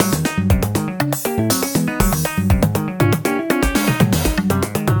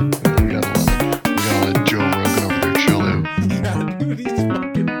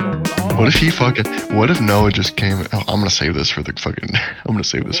What if Noah just came? Oh, I'm gonna save this for the fucking. I'm gonna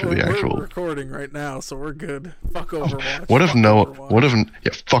save this for the We're actual. recording right now, so we're good. Fuck Overwatch. What if Fuck Noah? Overwatch. What if?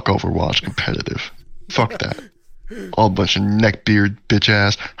 Yeah, fuck Overwatch competitive. Fuck that. All bunch of neckbeard bitch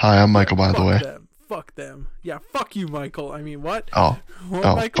ass. Hi, I'm Michael, by the way. Fuck them. Yeah, fuck you, Michael. I mean, what? Oh. What,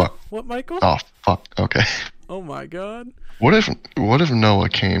 Oh, Michael? fuck. What, Michael? Oh fuck. Okay. Oh my god. What if Noah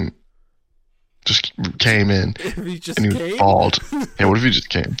just came in If he just and he was came? bald? Yeah. What if he just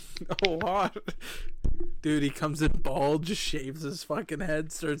came? Oh, what? Dude, he comes in bald, just shaves his fucking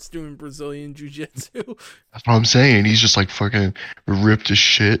head, starts doing Brazilian jiu-jitsu. That's what I'm saying. He's just like fucking ripped as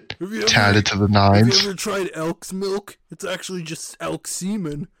shit, tatted to the Have nines. you ever tried elk's milk? It's actually just elk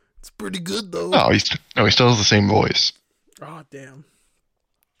semen. It's pretty good, though. No, he still has the same voice. Oh, damn.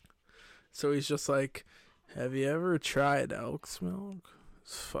 So he's just like, have you ever tried elk's milk?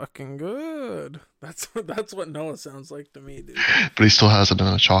 It's fucking good. That's what Noah sounds like to me, dude. But he still has it in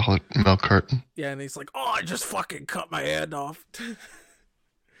a chocolate milk carton. Yeah, and he's like, oh, I just fucking cut my hand off.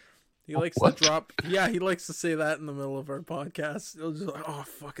 He likes What? to drop. Yeah, he likes to say that in the middle of our podcast. He'll just like, oh,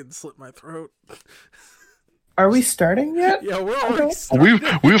 fucking slit my throat. Are we starting yet? Yeah, we're already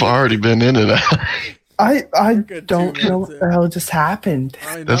We've already been in it. I good don't 2 know minutes what the hell just happened.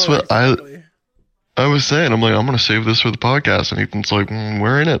 I know, That's what exactly. I was saying. I'm like, I'm gonna save this for the podcast, and Ethan's like,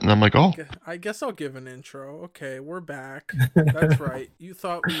 we're in it, and I'm like, oh, I guess I'll give an intro. Okay, we're back. That's right. You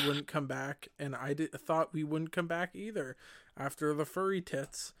thought we wouldn't come back, and I thought we wouldn't come back either after the furry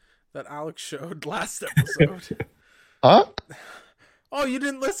tits that Alex showed last episode. huh? Oh, you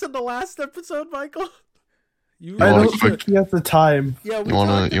didn't listen to last episode, Michael? You I wanna don't quick- think he has the time. Yeah, we You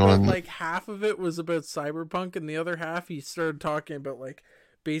wanna- talked you about wanna- like half of it was about Cyberpunk, and the other half he started talking about like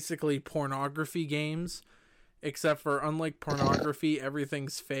basically pornography games, except for unlike pornography,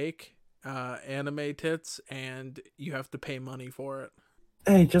 everything's fake, anime tits, and you have to pay money for it.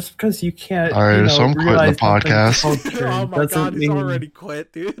 Hey, just because you can't, All right, so I'm quitting the realize something's podcast. culture Oh my doesn't god, he's mean- already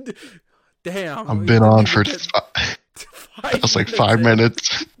quit, dude. Damn. I've we been didn't on even for. get That's like 5 in.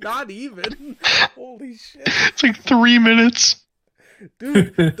 minutes. Not even. Holy shit. It's like 3 minutes.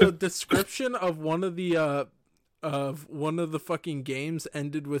 Dude, the description of one of the fucking games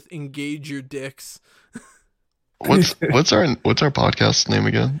ended with "engage your dicks." What's our podcast name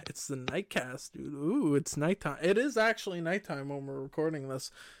again? It's the Nightcast, dude. Ooh, it's nighttime. It is actually nighttime when we're recording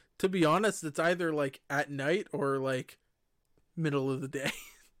this. To be honest, it's either like at night or like middle of the day.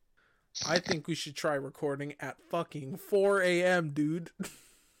 I think we should try recording at fucking 4 a.m., dude.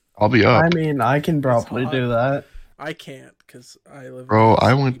 I'll be up. I mean, I can probably hot. do that. I can't because I live. Bro, with I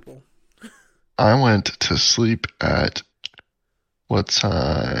some went- people. I went to sleep at what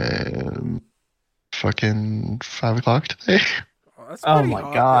time? Fucking 5 o'clock today. Oh, that's Oh pretty my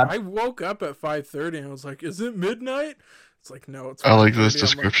hot. God. I woke up at 5:30 and I was like, "Is it midnight?" It's like, no, it's. I like this 5:30. I'm like,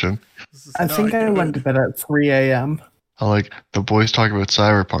 description. this is I think I not went to good. bed at 3 a.m. I like the boys talking about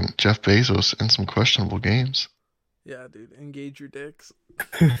Cyberpunk, Jeff Bezos, and some questionable games. Yeah, dude, engage your dicks.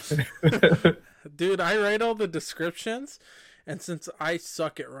 Dude, I write all the descriptions, and since I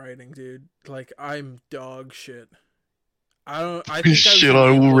suck at writing, dude, like I'm dog shit. I think I was Shit in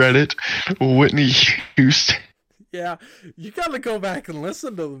on English. Reddit. Whitney Houston. Yeah, you gotta go back and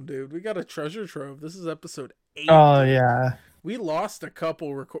listen to them, dude. We got a treasure trove. This is episode 8. Oh, yeah. We lost a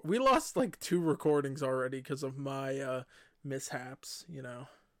couple. We lost like 2 recordings already because of my mishaps. You know.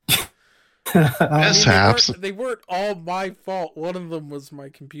 I mean, Mishaps. they weren't all my fault. One of them was my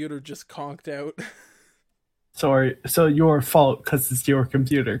computer just conked out. Sorry. So your fault because it's your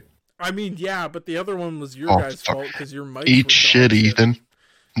computer. I mean, yeah, but the other one was your Oh, guys' fuck. fault because your mic. Eat shit, Ethan.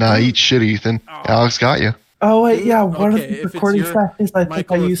 Nah, eat shit, Ethan. Oh. Alex got you. Oh, wait, yeah. One Okay, of if the it's recording your- sessions, I think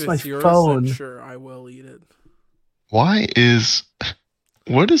Michael, I if used my it's yours, phone. then sure, I will eat it. What is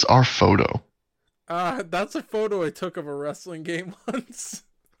our photo? That's a photo I took of a wrestling game once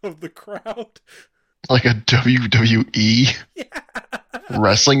of the crowd. Like a WWE Yeah.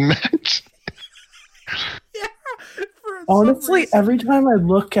 wrestling match? Yeah. For some Honestly, reason. every time I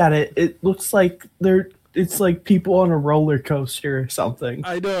look at it, it looks like it's like people on a roller coaster or something.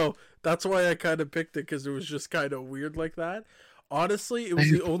 I know. That's why I kind of picked it, because it was just kind of weird like that. Honestly, it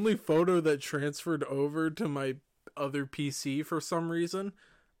was the only photo that transferred over to my other PC for some reason.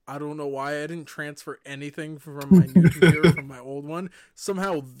 I don't know why I didn't transfer anything from my new computer from my old one.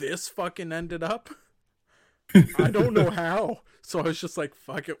 Somehow this fucking ended up. I don't know how. So I was just like,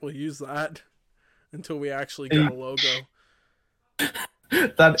 fuck it, we'll use that until we actually get a logo.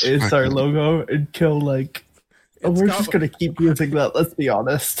 That is our logo until like we're got- just gonna keep using that. Let's be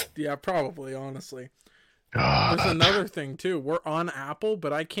honest. Yeah, probably, honestly. God. There's another thing too. We're on Apple,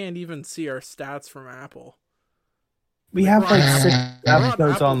 but I can't even see our stats from Apple. We have like 6 We're on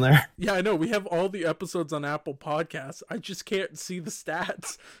episodes Apple. on there. Yeah, I know. We have all the episodes on Apple Podcasts. I just can't see the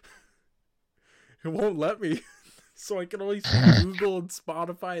stats. It won't let me. So I can only see Google and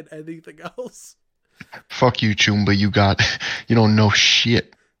Spotify and anything else. Fuck you, Chumba. You don't know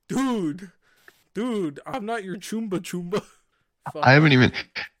shit. Dude, I'm not your Chumba. Fuck. I haven't even.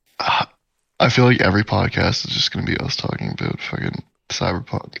 I feel like every podcast is just gonna be us talking about fucking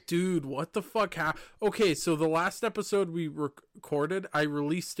Cyberpunk. Dude, what the fuck happened? Okay, so the last episode we recorded, I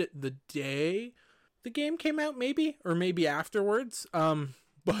released it the day the game came out, maybe, or maybe afterwards.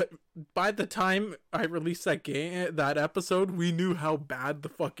 But by the time I released that episode, we knew how bad the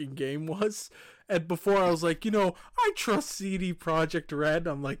fucking game was. And before I was like, I trust CD Projekt Red.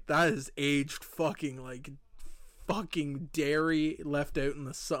 I'm like, that is aged fucking dairy left out in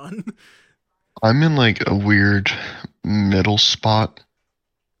the sun. I'm in like a weird middle spot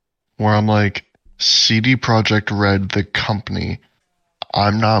where I'm like, CD Projekt Red, the company,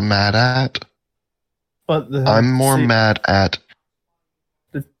 I'm not mad at. But I'm more mad at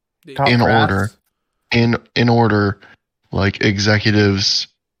in order, like executives,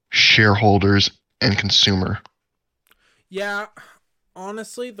 shareholders, and consumer. Yeah,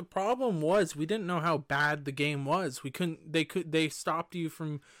 honestly, the problem was we didn't know how bad the game was. They stopped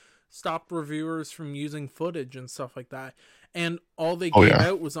reviewers from using footage and stuff like that. And all they gave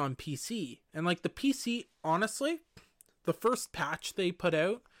out was on PC. And like the PC, honestly, the first patch they put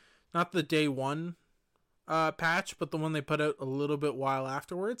out, not the day one patch, but the one they put out a little bit while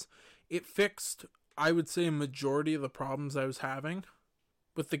afterwards, it fixed, I would say, a majority of the problems I was having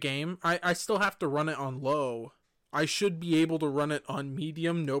with the game. I still have to run it on low. I should be able to run it on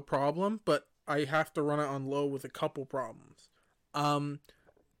medium, no problem, but I have to run it on low with a couple problems.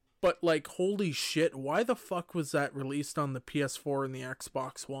 But like, holy shit, why the fuck was that released on the PS4 and the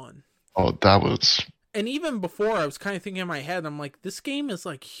Xbox One? Oh, that was... And even before, I was kind of thinking in my head, I'm like, this game is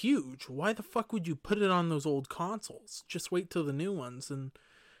like huge. Why the fuck would you put it on those old consoles? Just wait till the new ones and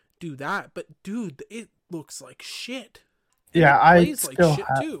do that. But dude, it looks like shit. And yeah,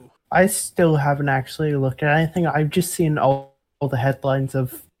 I still haven't actually looked at anything. I've just seen all the headlines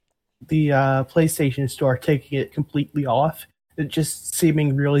of the PlayStation Store taking it completely off. It just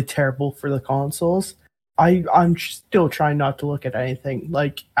seeming really terrible for the consoles. I'm still trying not to look at anything.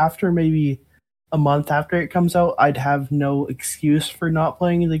 Like, after maybe a month after it comes out, I'd have no excuse for not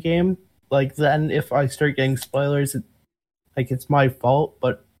playing the game. Like, then if I start getting spoilers, it's my fault.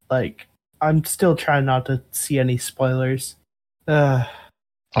 But like, I'm still trying not to see any spoilers. I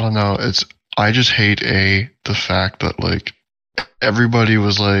don't know. I just hate the fact that like everybody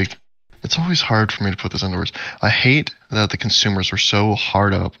was like, it's always hard for me to put this into words. I hate that the consumers were so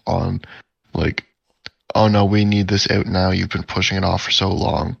hard up on like, oh no, we need this out now. You've been pushing it off for so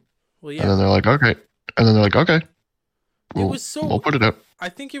long. Well, yeah. And then they're like, okay. We'll put it up. I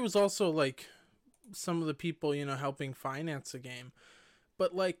think it was also like some of the people, helping finance the game.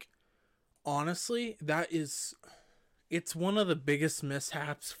 But like, honestly, it's one of the biggest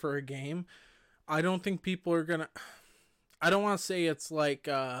mishaps for a game. I don't think people are gonna, I don't want to say it's like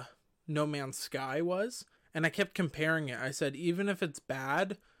No Man's Sky was. And I kept comparing it. I said, even if it's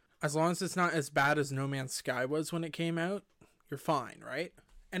bad, as long as it's not as bad as No Man's Sky was when it came out, you're fine, right?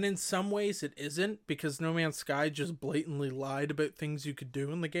 And in some ways it isn't, because No Man's Sky just blatantly lied about things you could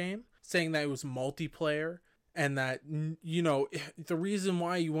do in the game, saying that it was multiplayer, and that, the reason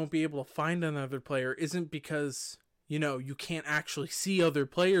why you won't be able to find another player isn't because, you can't actually see other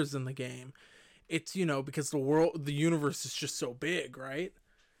players in the game. It's, because the universe is just so big, right?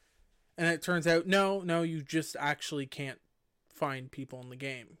 And it turns out, no, you just actually can't find people in the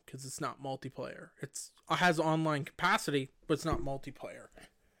game because it's not multiplayer. It has online capacity, but it's not multiplayer.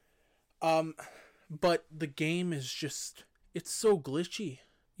 But the game is just, it's so glitchy,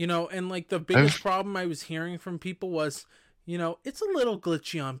 and like the biggest problem I was hearing from people was, it's a little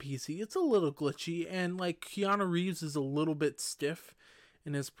glitchy on PC. It's a little glitchy. And like Keanu Reeves is a little bit stiff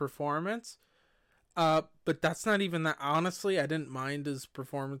in his performance. But that's not even that. Honestly, I didn't mind his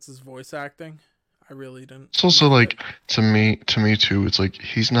performance as voice acting. I really didn't. It's also like, to me too, it's like,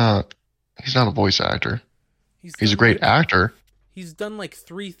 he's not a voice actor. He's a great actor. He's done like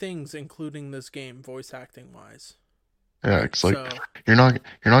 3 things, including this game, voice acting wise. Yeah, it's like, you're not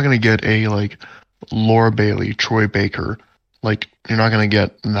gonna get a like Laura Bailey, Troy Baker, like you're not gonna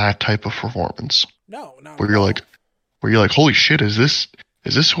get that type of performance. No, not where you're like, holy shit, is this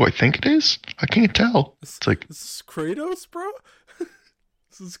who I think it is? I can't tell. It's like, this is Kratos, bro.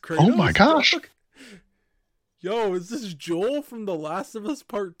 This is Kratos. Oh my gosh. Bro? Yo, is this Joel from The Last of Us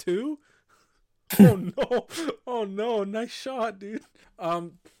Part 2? Oh no, nice shot, dude.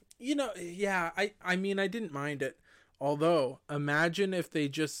 Yeah, I mean, I didn't mind it. Although, imagine if they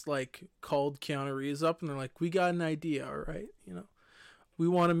just like called Keanu Reeves up and they're like, "We got an idea, all right? You know, we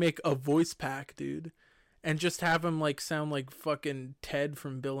want to make a voice pack, dude." And just have him like sound like fucking Ted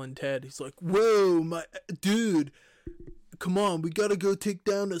from Bill and Ted. He's like, "Whoa, my dude, come on, we gotta go take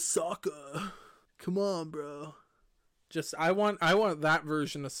down Osaka. Come on, bro." Just I want that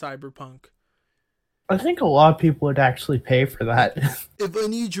version of Cyberpunk. I think a lot of people would actually pay for that. If I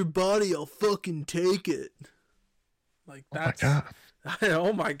need your body, I'll fucking take it. Like that's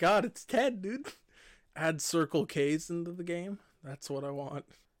oh my god, it's Ted, dude. Add Circle K's into the game. That's what I want.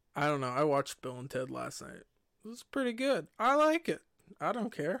 I don't know. I watched Bill and Ted last night. It was pretty good. I like it. I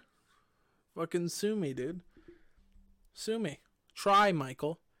don't care. Fucking sue me, dude. Sue me. Try,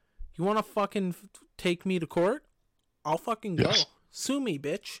 Michael. You want to fucking take me to court? I'll fucking go. Yes. Sue me,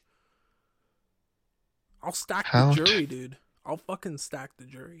 bitch. I'll stack the jury, dude. I'll fucking stack the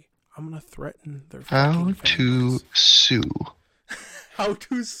jury. I'm gonna threaten their fucking to sue. How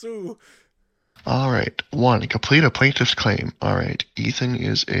to sue. All right. 1. Complete a plaintiff's claim. All right. Ethan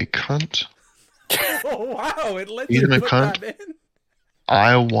is a cunt. Oh, wow. It lets Ethan you a put cunt. that in.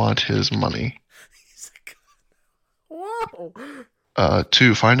 I want his money. He's a cunt. Wow.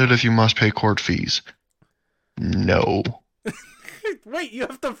 2. Find out if you must pay court fees. No. Wait, you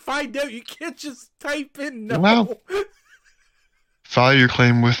have to find out. You can't just type in no. Well, file your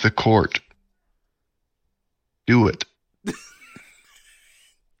claim with the court. Do it.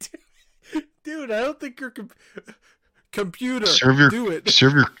 Dude, I don't think your computer. Do it.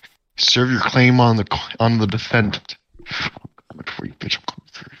 Serve your claim on the defendant. Before you bitch, I'm coming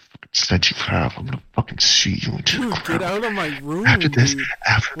through. Said you have. I'm gonna fucking see you into dude, the crowd. Get out of my room. After this, dude.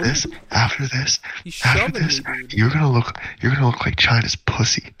 after this, He's shoving me, dude. you're gonna look like China's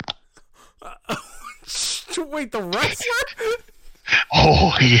pussy. Wait, the wrestler?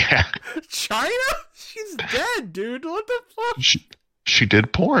 Oh yeah. China? She's dead, dude. What the fuck? She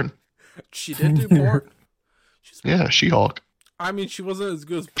did porn. She did do porn. Yeah, She-Hulk. I mean, she wasn't as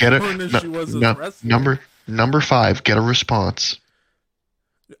good as porn as she was as wrestling. Number 5. Get a response.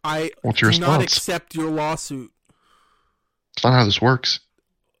 What's your do response? not accept your lawsuit. It's not how this works.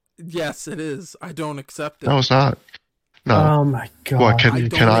 Yes, it is. I don't accept it. No, it's not. No. Oh my god. What can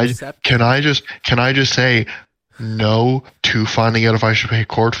I just say no to finding out if I should pay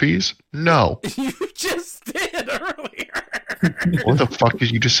court fees? No. You just did earlier. What the fuck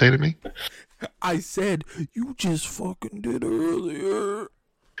did you just say to me? I said you just fucking did earlier.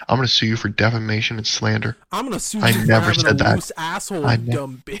 I'm gonna sue you for defamation and slander. I'm gonna sue I you never for having said a that. loose asshole, you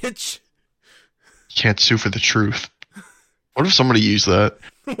dumb bitch. You can't sue for the truth. What if somebody used that?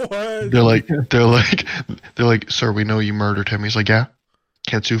 What? They're like, sir, we know you murdered him. He's like, yeah,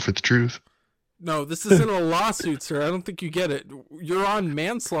 can't sue for the truth. No, this isn't a lawsuit, sir. I don't think you get it. You're on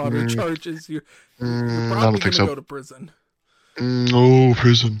manslaughter charges. You're probably gonna go to prison. No,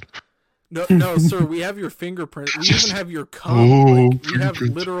 prison. No, sir. We have your fingerprint. We even have your cum. We have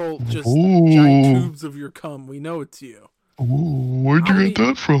literal giant tubes of your cum. We know it's you. Where'd you get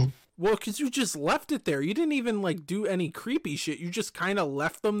that from? Well, because you just left it there. You didn't even do any creepy shit. You just kind of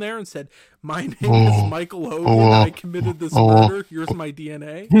left them there and said, "My name is Michael Hogan. I committed this murder. Here's my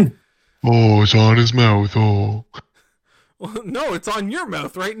DNA." Oh, it's on his mouth. Oh. Well, no, it's on your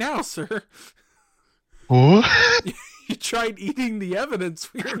mouth right now, sir. What? You tried eating the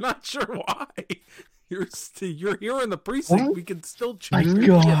evidence. We're not sure why. You're here in the precinct. What? We can still check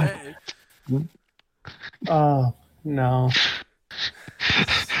your DNA. Oh no.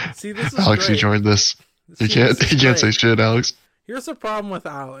 See, this is Alex, great. you joined this. You can't say shit, Alex. Here's the problem with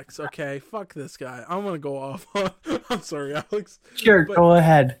Alex. Okay, fuck this guy. I'm gonna go off. I'm sorry, Alex. Sure, go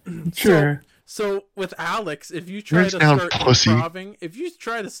ahead. Sure. So with Alex, if you try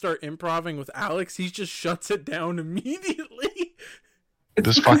to start improving with Alex, he just shuts it down immediately.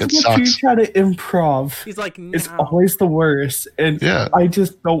 This fucking sucks. You try to improv. He's like, no. It's always the worst, and I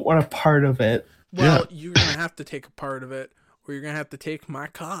just don't want a part of it. Well, you're gonna have to take a part of it, or you're gonna have to take my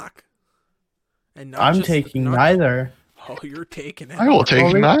cock. And not I'm taking neither. Oh, you're taking it. I will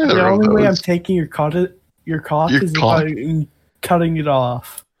take neither. The only way I'm taking your cock is by cutting it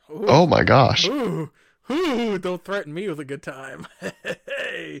off. Ooh. Oh my gosh. Ooh, don't threaten me with a good time.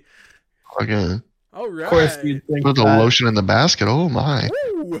 Hey. Okay. All right. Of course you'd think put the lotion in the basket. Oh my.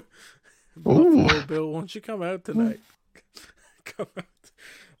 Ooh. Buffalo Bill, won't you come out tonight? Come out.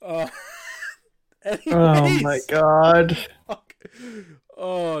 Oh my god.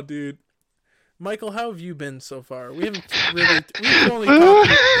 Oh, dude. Michael, how have you been so far? We've only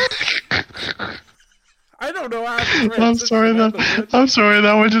talked. I don't know how to I'm sorry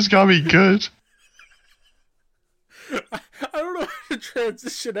that one just got me good. I don't know how to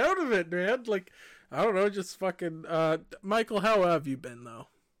transition out of it, man. I don't know, just fucking Michael, how have you been though?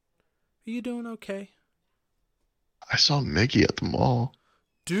 Are you doing okay? I saw Mickey at the mall.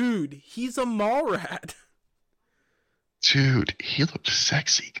 Dude, he's a mall rat. Dude, he looked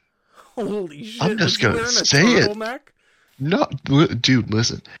sexy. Holy shit. I'm just gonna say it. No, dude,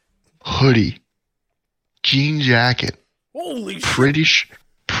 listen. Hoodie, jean jacket, holy shit.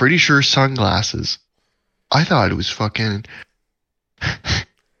 Pretty sure sunglasses. I thought it was fucking.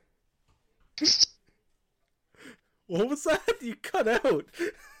 What was that? You cut out.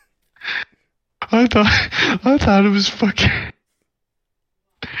 I thought it was fucking.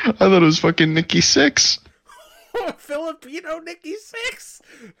 I thought it was fucking Nikki Sixx. Filipino Nikki Sixx.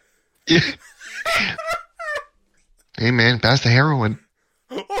 Yeah. Hey man, pass the heroin.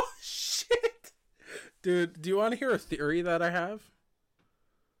 Oh shit, dude! Do you want to hear a theory that I have?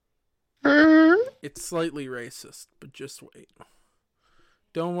 It's slightly racist, but just wait.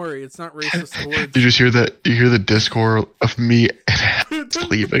 Don't worry, it's not racist towards. You just hear that? You hear the Discord of me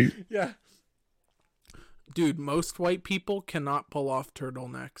leaving? Yeah. Dude, most white people cannot pull off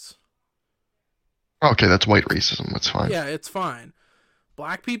turtlenecks. Okay, that's white racism. That's fine. Yeah, it's fine.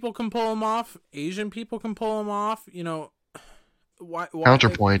 Black people can pull them off. Asian people can pull them off. You know, why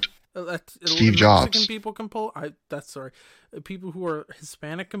Counterpoint. Steve Jobs. Mexican people can pull. People who are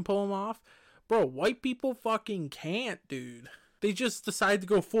Hispanic can pull them off. Bro, white people fucking can't, dude. They just decide to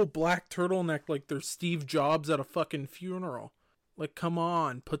go full black turtleneck like they're Steve Jobs at a fucking funeral. Like, come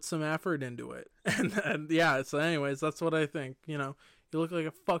on, put some effort into it. And yeah, so anyways, that's what I think. You know, you look like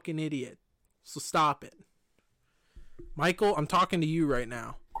a fucking idiot. So stop it. Michael, I'm talking to you right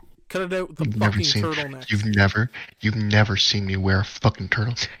now. Cut it out with the fucking turtleneck. You've never seen me wear a fucking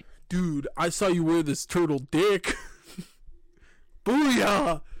turtleneck. Dude, I saw you wear this turtle dick.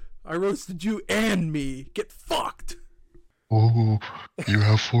 Booyah! I roasted you and me. Get fucked. Ooh, you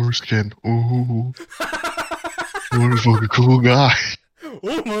have foreskin. Ooh. What a fucking cool guy.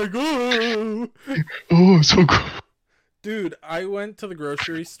 Oh my god. Oh, so cool. Dude, I went to the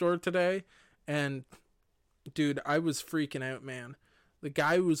grocery store today and dude, I was freaking out, man. The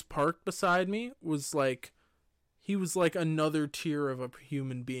guy who was parked beside me was like, he was like another tier of a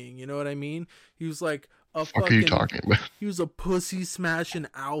human being. You know what I mean? He was like a fucking. What are you talking about? He was a pussy smashing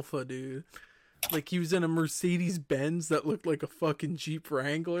alpha, dude. Like he was in a Mercedes Benz that looked like a fucking Jeep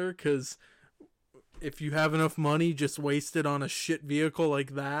Wrangler. Cause if you have enough money, just waste it on a shit vehicle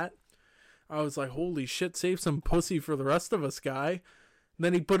like that. I was like, holy shit, save some pussy for the rest of us, guy. And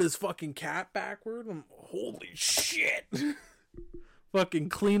then he put his fucking cap backward. Holy shit. Fucking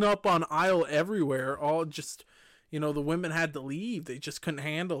clean up on aisle everywhere. All just, you know, the women had to leave. They just couldn't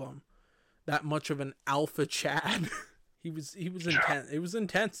handle him. That much of an alpha Chad. He was intense. It was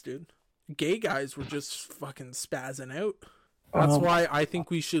intense, dude. Gay guys were just fucking spazzing out. That's why I think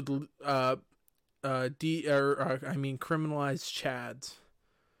we should criminalize Chads.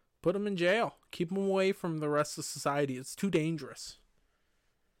 Put them in jail. Keep them away from the rest of society. It's too dangerous.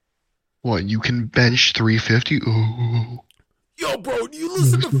 What, you can bench 350? Ooh. Yo, bro, do you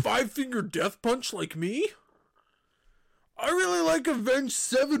listen to Five Finger Death Punch like me? I really like Avenged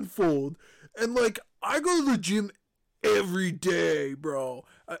Sevenfold. And, like, I go to the gym every day, bro.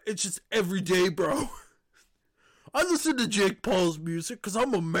 It's just every day, bro. I listen to Jake Paul's music because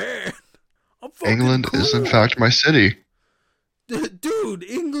I'm a man. I'm fucking England cool. is, in fact, my city. Dude,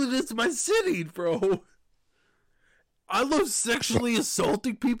 England is my city, bro. I love sexually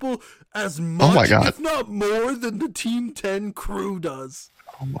assaulting people as much, if not more, than the Team 10 crew does.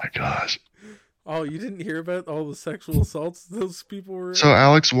 Oh my gosh. Oh, you didn't hear about all the sexual assaults those people were... So,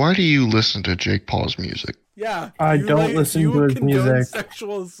 Alex, why do you listen to Jake Paul's music? Yeah. I don't listen to his music.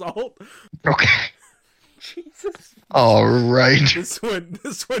 Sexual assault? Okay. Jesus. All right. This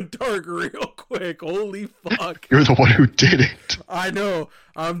went dark real quick. Holy fuck. You're the one who did it. I know.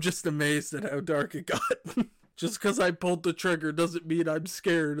 I'm just amazed at how dark it got. Just because I pulled the trigger doesn't mean I'm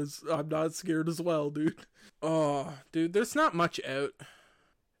scared. I'm not scared as well, dude. Oh, dude, there's not much out.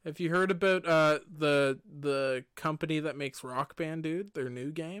 Have you heard about the company that makes Rock Band, dude? Their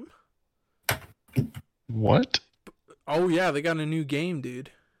new game? What? Oh yeah, they got a new game, dude.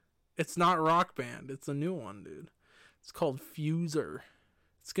 It's not Rock Band. It's a new one, dude. It's called Fuser.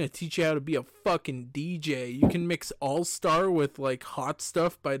 It's gonna teach you how to be a fucking DJ. You can mix All Star with like Hot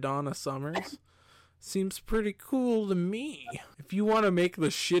Stuff by Donna Summers. Seems pretty cool to me. If you want to make the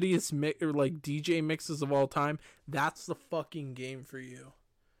shittiest DJ mixes of all time, that's the fucking game for you.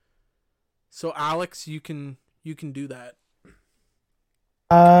 So Alex, you can do that.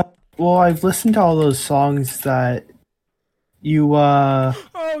 Well, I've listened to all those songs that you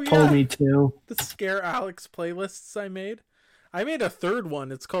told me to. The Scare Alex playlists I made. I made a third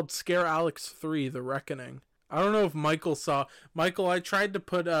one. It's called Scare Alex 3: The Reckoning. I don't know if Michael saw. Michael, I tried to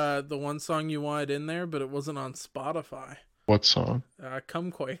put the one song you wanted in there, but it wasn't on Spotify. What song?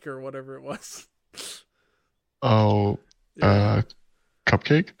 Cumquake or whatever it was. Oh, Yeah.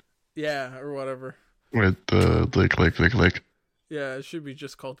 Cupcake? Yeah, or whatever. With the lick. Yeah, it should be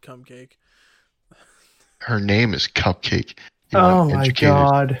just called Cumcake. Her name is Cupcake. You Oh my uneducated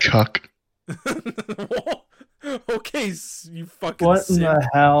god. Cuck. Okay, you fucking What in simp. the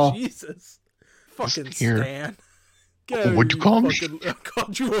hell? Jesus. Fucking Here. Stan. Get out of What'd here, you call me? I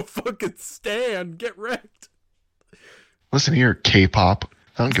called you a fucking Stan. Get wrecked. Listen here, K-pop.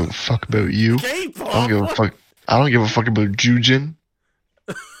 I don't give a fuck about you. K-pop? I don't give a fuck. I don't give a fuck about Jujin.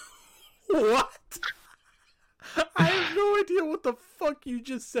 What? I have no idea what the fuck you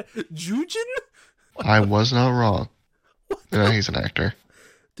just said. Jujin? I was not wrong. No, he's an actor.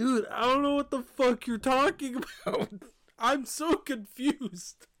 Dude, I don't know what the fuck you're talking about. I'm so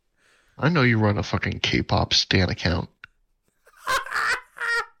confused. I know you run a fucking K-pop stan account.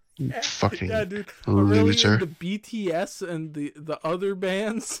 You fucking Yeah, dude. I'm really loser. into BTS and the other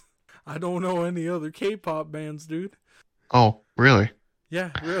bands. I don't know any other K-pop bands, dude. Oh, really?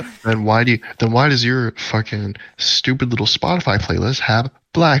 Yeah, really. Then why does your fucking stupid little Spotify playlist have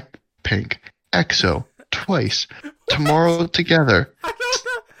Blackpink, EXO, Twice, Tomorrow Together, I don't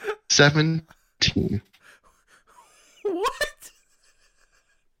know. 17? What?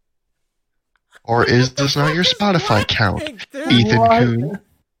 Or is this not your Spotify count, Blackpink, dude? Ethan What? Kuhn?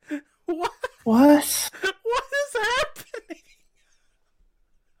 What? What? What is happening?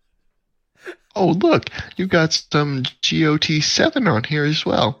 Oh, look, you got some GOT7 on here as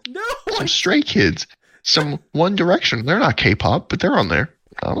well. No. Some Stray Kids, some One Direction. They're not K-pop, but they're on there.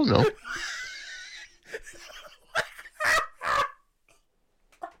 I don't know.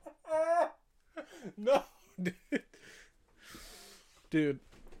 No, dude. Dude,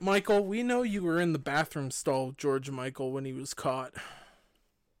 Michael, we know you were in the bathroom stall with George Michael when he was caught.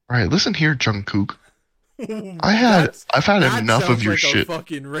 All right, listen here, Jungkook. I've had That enough sounds of your like shit. A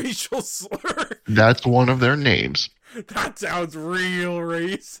fucking racial slur. That's one of their names. That sounds real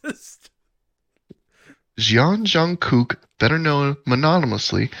racist. Jeon Jungkook, better known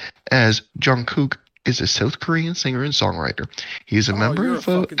mononymously as Jungkook, is a South Korean singer and songwriter. He is a member you're a of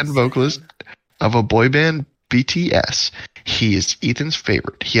fucking and vocalist stan. of a boy band BTS. He is Ethan's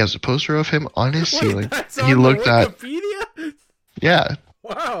favorite. He has a poster of him on his ceiling. That's And he on looked the at, Wikipedia? yeah,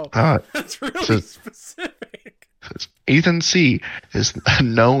 Wow, that's really so- specific. Ethan C is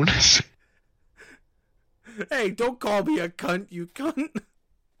known as. Hey, don't call me a cunt, you cunt. I'm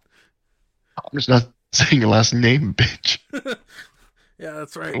just not saying your last name, bitch. Yeah,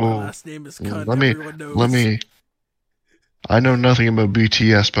 that's right. Well, My last name is cunt. let me- Everyone knows. Let me. I know nothing about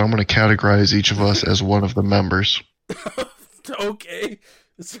BTS, but I'm going to categorize each of us as one of the members. Okay.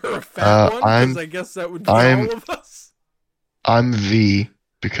 Is there a fat one? I'm- Because I guess that would be I'm- all of us. I'm V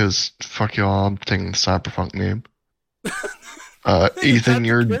because fuck y'all. I'm taking the cyberpunk name. Ethan,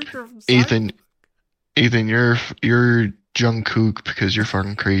 you're Ethan. Ethan, you're Jungkook because you're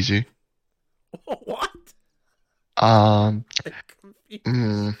fucking crazy. What?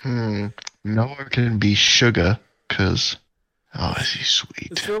 Noah can be Sugar because is he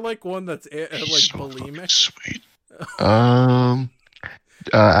sweet? Is there like one that's like He's so fucking bulimic? sweet.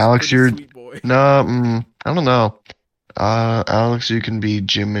 Alex, Pretty you're sweet boy. no. I don't know. Alex, you can be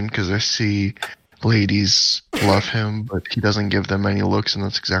Jimin because I see ladies love him, but he doesn't give them any looks, and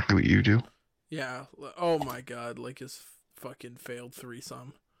that's exactly what you do. Yeah. Oh my god, like his fucking failed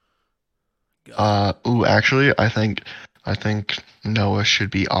threesome. God. Actually, I think Noah should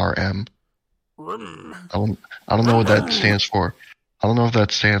be RM. I don't know what that stands for. I don't know if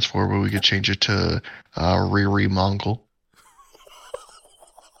that stands for, but we could change it to Riri Mongol.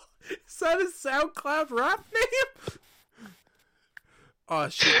 Is that a SoundCloud rap name? Oh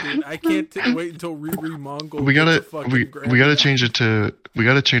shit, dude! I can't wait until Riri Mongol. We gets gotta a fucking we Grammy gotta change it to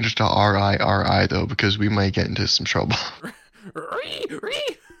RI though, because we might get into some trouble.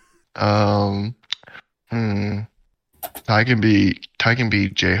 Ty can be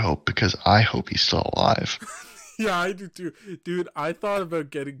J-Hope because I hope he's still alive. Yeah, I do too. Dude, I thought about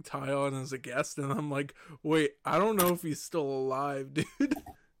getting Ty on as a guest, and I'm like, wait, I don't know if he's still alive, dude.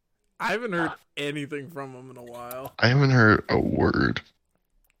 I haven't heard anything from him in a while. I haven't heard a word.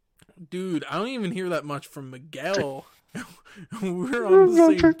 Dude, I don't even hear that much from Miguel. We're on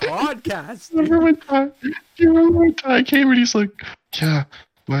the same podcast, dude. You remember when Ty came and he's like, yeah,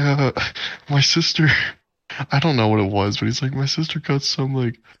 my sister, I don't know what it was, but he's like, my sister got some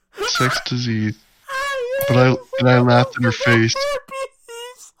like sex disease. But I laughed in her face.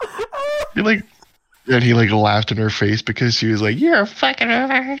 You're like, And he like laughed in her face because she was like, "You're a fucking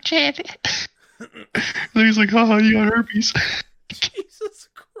virgin." And he's like, "Oh, you got herpes." Jesus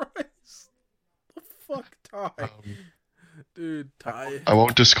Christ! The fuck, Ty? Dude, Ty. I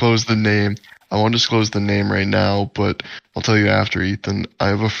won't disclose the name. I won't disclose the name right now, but I'll tell you after, Ethan.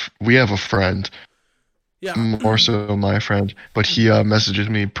 We have a friend. Yeah. More so my friend, but he messages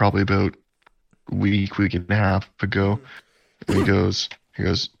me probably about week and a half ago, and he goes,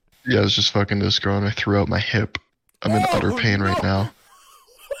 "Yeah, I was just fucking this girl, and I threw out my hip. I'm in utter pain right now."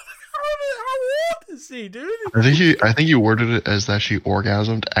 How old is he, dude? I think he worded it as that she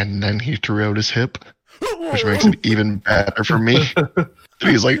orgasmed and then he threw out his hip, which makes it even better for me. So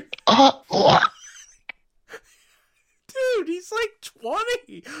he's like, oh. Dude, he's like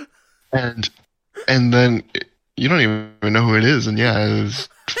 20. And then you don't even know who it is, and yeah, it was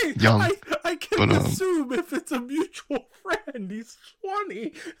young. I can assume if it's a mutual friend, he's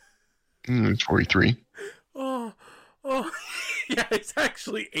 20. It's 43. Oh, yeah, he's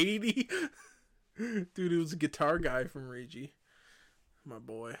actually 80. Dude, he was a guitar guy from Reggie. My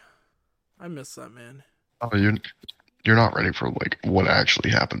boy. I miss that man. Oh, you're not ready for like what actually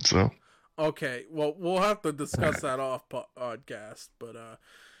happens though. Okay, well, we'll have to discuss that off podcast, but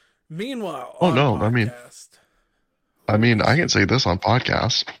meanwhile, oh no, podcast, I mean, I can say this on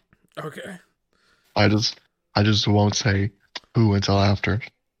podcast. Okay. I just won't say who until after.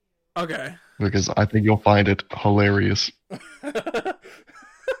 Okay. Because I think you'll find it hilarious.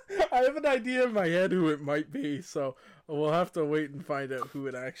 I have an idea in my head who it might be, so we'll have to wait and find out who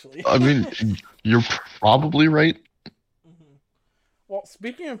it actually is. I mean, you're probably right. Mm-hmm. Well,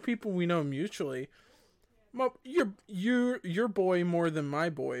 speaking of people we know mutually, your boy more than my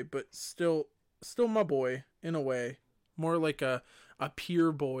boy, but still my boy in a way. More like a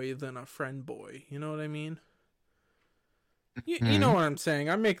peer boy than a friend boy. You know what I mean? You know what I'm saying.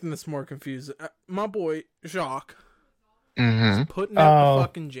 I'm making this more confusing. My boy, Jacques, is putting out the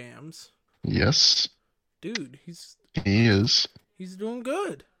fucking jams. Yes. Dude, he is. He's doing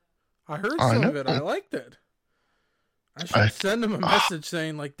good. I heard some of it. I liked it. I should send him a message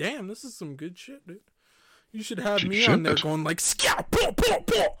saying, like, damn, this is some good shit, dude. You should have me on there going, like, scout, pull.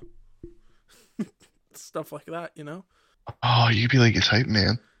 Stuff like that, you know? Oh, you'd be like his hype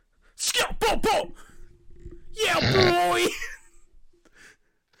man. Scout, pull. Yeah, boy!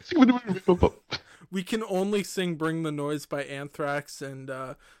 We can only sing Bring the Noise by Anthrax and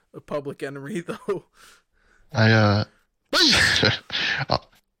Public Enemy, though.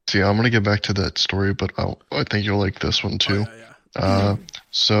 See, I'm going to get back to that story, but I think you'll like this one, too. Yeah.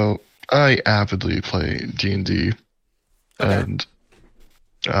 So, I avidly play D&D, and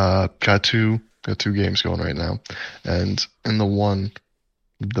got two games going right now. And in the one,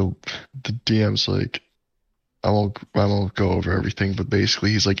 the DM's like, I won't go over everything, but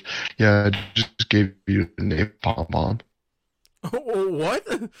basically he's like, yeah, I just gave you a napalm bomb. Oh, what?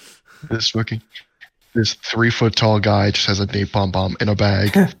 This 3-foot tall guy just has a napalm bomb in a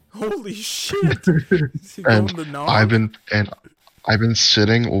bag. Holy shit! And I've been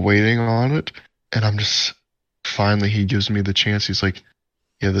sitting waiting on it, and I'm just finally he gives me the chance. He's like,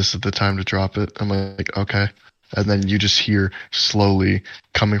 yeah, this is the time to drop it. I'm like, okay. And then you just hear slowly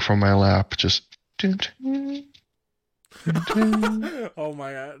coming from my lap, just. Oh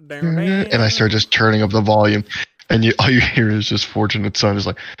my god! And I start just turning up the volume, and all you hear is just Fortunate Son is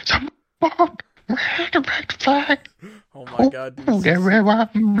like, oh my god! Dude,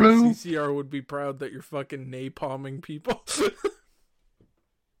 CCR would be proud that you're fucking napalming people.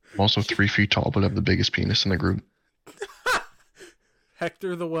 I'm also 3 feet tall, but I have the biggest penis in the group.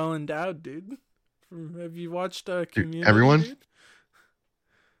 Hector the Well Endowed, dude. Have you watched Community? Everyone? Dude?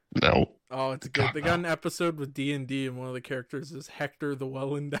 No. Oh, it's good. They got an episode with D&D, and one of the characters is Hector the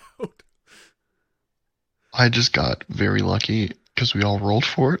Well Endowed. I just got very lucky because we all rolled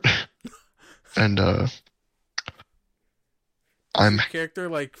for it, and I'm character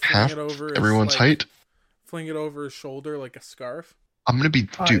like half it over everyone's height. Fling it over his shoulder like a scarf. I'm gonna be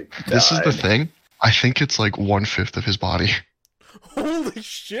dude. This is the thing. I think it's like 1/5 of his body. Holy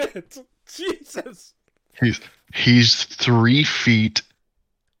shit! Jesus. He's 3 feet.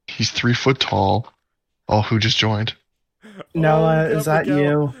 He's 3 foot tall. Oh, who just joined? Noah, is that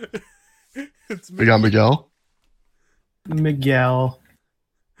Miguel. you? We got Miguel. Miguel.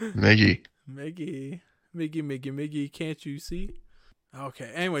 Miggy. Miggy, can't you see? Okay,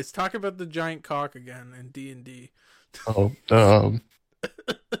 anyways, talk about the giant cock again in D&D. Oh,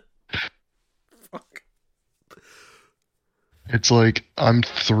 Fuck. It's like I'm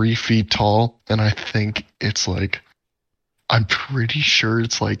 3 feet tall, and I think it's like, I'm pretty sure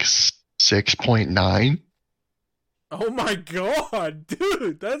it's like 6.9. Oh my god,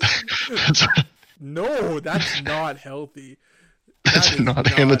 dude, that's No, that's not healthy. That's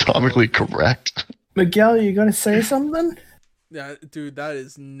not anatomically correct. Miguel, you gonna say something? Yeah, dude, that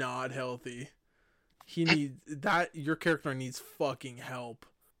is not healthy. He needs that. Your character needs fucking help.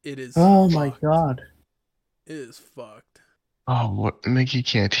 It is. Oh my fucked. god. It is fucked. Oh, what? Mickey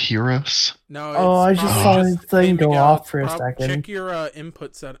can't hear us? No. Oh, I just saw his thing go off for a second. Check your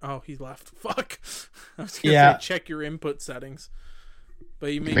input set. Oh, he left. Fuck. I was gonna say check your input settings.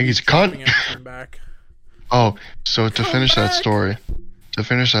 But you may be jumping out and coming back. Oh, so to finish that story,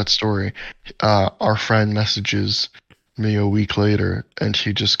 our friend messages me a week later, and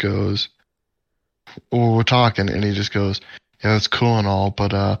he just goes, well, we're talking, and he just goes, yeah, that's cool and all,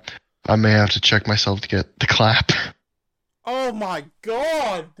 but I may have to check myself to get the clap. Oh my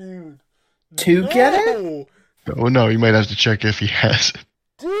god, dude. To get it? Oh no, you might have to check if he has it.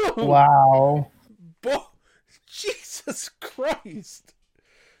 Dude. Wow. Jesus Christ.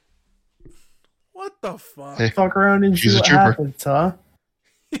 What the fuck? Hey, fuck around and see what happens, huh?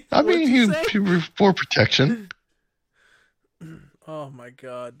 I mean, he for protection. Oh my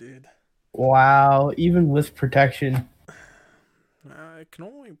god, dude. Wow, even with protection. I can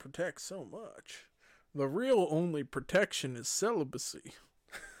only protect so much. The real only protection is celibacy.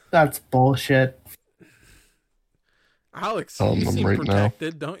 That's bullshit. Alex, you seem right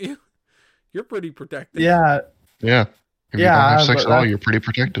protected, don't you? You're pretty protected. Yeah. Yeah. If you don't have sex at all, you're pretty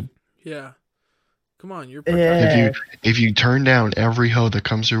protected. Yeah. Come on, you're protected. Yeah. If you turn down every hoe that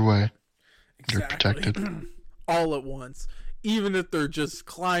comes your way, exactly. You're protected. All at once. Even if they're just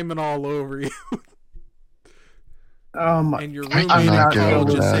climbing all over you. And your roommate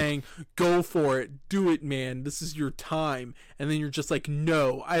is just saying, go for it, do it, man, this is your time. And then you're just like,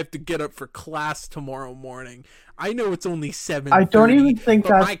 no, I have to get up for class tomorrow morning. I know it's only 7:30. I don't even think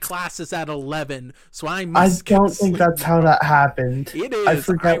that my class is at 11, so I must. I don't think that's how that happened. It is. I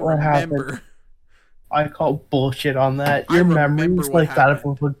forget what happened. I call bullshit on that. Your memory's like that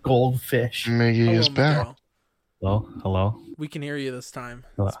of a goldfish. Miggy is back. Hello. We can hear you this time.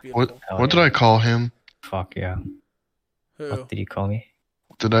 What did I call him? Fuck yeah. Who? What did he call me?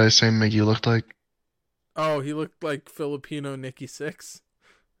 Did I say Miggy looked like? Oh, he looked like Filipino Nikki Sixx.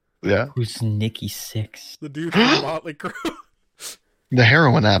 Yeah. Who's Nikki Sixx? The dude from Motley Crue. The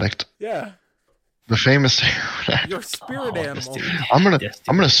heroin addict. Yeah. The famous heroin addict. Your spirit animal. I'm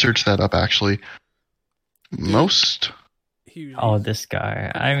gonna search that up actually. Most. This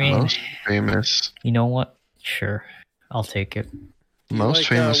guy. I mean, most famous. You know what? Sure, I'll take it. Most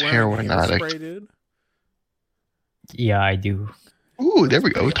famous heroin addict. Dude? Yeah, I do. Ooh, there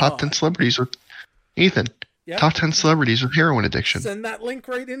we go. Top 10 celebrities with Ethan. Yeah. Top 10 celebrities with heroin addiction. Send that link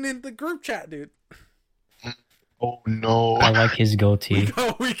right in the group chat, dude. Oh no! I like his goatee.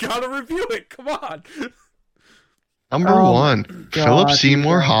 We gotta review it. Come on. Number 1, Philip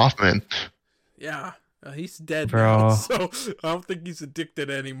Seymour Hoffman. Yeah, he's dead Bro. now, so I don't think he's addicted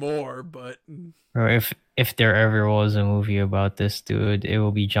anymore. But Bro, if there ever was a movie about this dude, it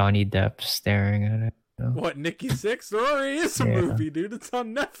will be Johnny Depp staring at it. What, Nikki Sixx? There already is a movie, dude. It's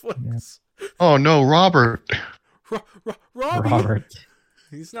on Netflix. Yeah. Oh no, Robert. Robbie. Robert.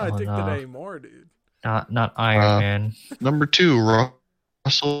 He's not addicted anymore, dude. Not Iron Man. Number 2,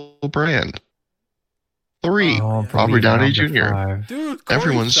 Russell Brand. 3, Robert Downey Jr. 5. Dude, Corey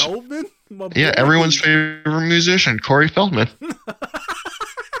everyone's Feldman? everyone's favorite musician, Corey Feldman.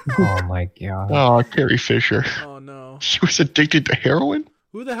 Oh my god. Oh, Carrie Fisher. Oh no. She was addicted to heroin?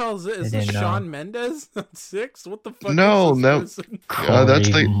 Who the hell is this? Is this Shawn Mendes? 6? What the fuck? No, is this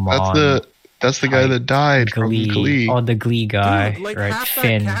that's the guy that died from Glee. Oh, the Glee guy. Dude, like right? half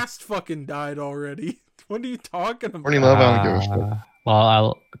Finn. that cast fucking died already. What are you talking about? Courtney Love, I don't give a fuck.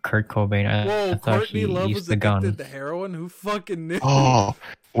 Well, Kurt Cobain. I thought Courtney Love was addicted to heroin. Who fucking knew? Oh,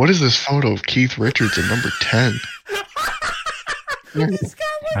 what is this photo of Keith Richards at number 10?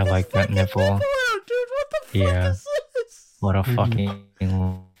 I like that nipple. Dude, what the fuck is this? What a fucking.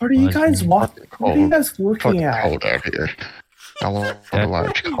 What are you guys watching? What are you guys looking at? Cold out here. I want a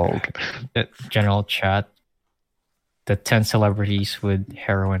large cold. The general chat. The 10 celebrities with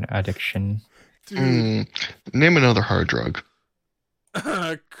heroin addiction. Name another hard drug.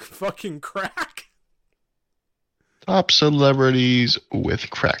 Fucking crack. Top celebrities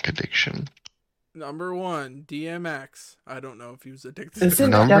with crack addiction. Number 1, DMX. I don't know if he was addicted. Is it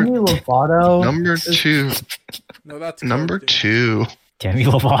Demi Lovato? Number 2. No, that's number 2. Demi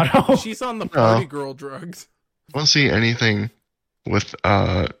Lovato. She's on the party girl drugs. I don't see anything with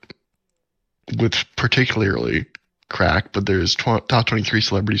particularly crack, but there's top 23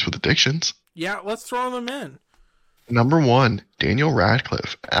 celebrities with addictions. Yeah, let's throw them in. Number 1, Daniel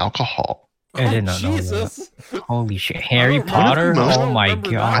Radcliffe, alcohol. I did not know that. Jesus. Holy shit. Harry remember- Potter? I Oh don't my remember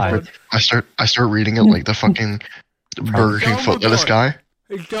that god. one. I start reading it like the fucking Burger King foot lettuce Dumbledore. guy.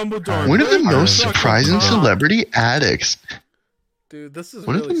 Hey, Dumbledore. One of the break your most fucking surprising cock. celebrity addicts. Dude, this is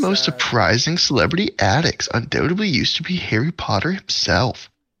One really of the most sad. surprising celebrity addicts undoubtedly used to be Harry Potter himself.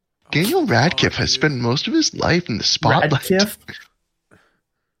 Daniel Radcliffe has dude. spent most of his life in the spotlight. Radcliffe?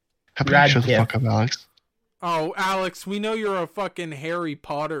 How about you shut the Radcliffe. fuck up, Alex? Oh, Alex, we know you're a fucking Harry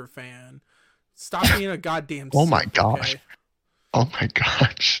Potter fan. Stop being a goddamn Oh my simp, gosh. okay? Oh my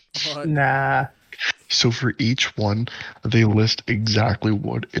gosh. What? Nah. So for each one, they list exactly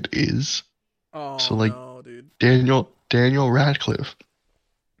what it is. Oh, So, like, no, dude. Daniel Radcliffe.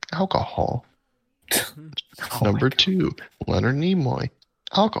 Alcohol. Oh Number my God. 2, Leonard Nimoy.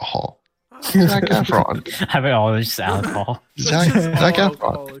 Alcohol. Zac Efron. Have it always just alcohol. Zac This is Zac all Efron.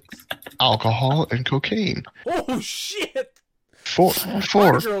 alcoholics. Alcohol and cocaine. Oh, shit! 4,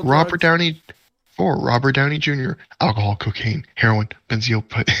 Girl Robert drugs. Downey. 4, Robert Downey Jr. Alcohol, cocaine, heroin,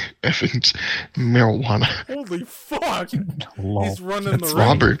 benzodiazepines, marijuana. Holy fuck! Lol. He's running the That's ring.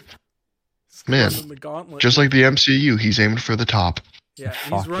 Robert, He's man, running the gauntlet. just like the MCU, he's aiming for the top. Yeah, he's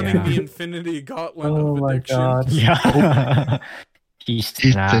Fuck running yeah. the Infinity Gauntlet Oh of my addiction. god. Yeah. He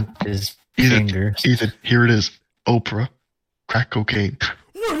snapped his fingers. Ethan, here it is. Oprah, crack cocaine.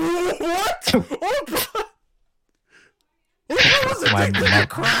 What? Oprah? Oprah was My- addicted my- to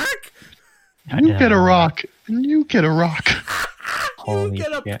crack? I You didn't get a know. rock, and you get a rock. You Holy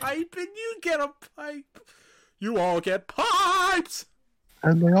get a shit. pipe and you get a pipe. You all get pipes.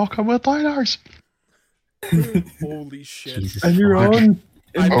 And they all come with lidars. Holy shit. Jesus And your fuck. own,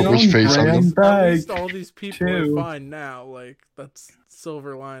 I and mean, your Oprah's own face on brand them. At bag. least all these people are too. fine now. Like, that's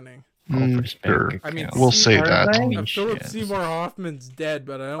silver lining. Oprah's bank Sure. account. I mean, We'll say Are that. they? Holy Philip shit. Seymour Hoffman's dead,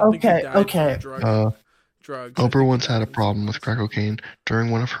 but I don't think he Okay, died okay. from drugs. I think Oprah he once died had a from problem with something crack cocaine. During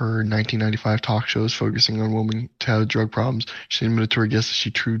one of her 1995 talk shows focusing on women to have drug problems, she admitted to her guests that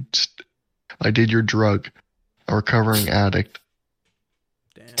she I did your drug, a recovering addict.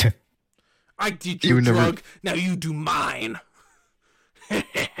 else. Damn. I did You your would never- drug, now you do mine.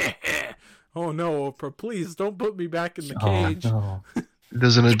 Oh no, Oprah, please don't put me back in the cage. Oh, no.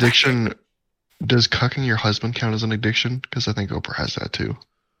 Does an addiction, does cucking your husband count as an addiction? Because I think Oprah has that too.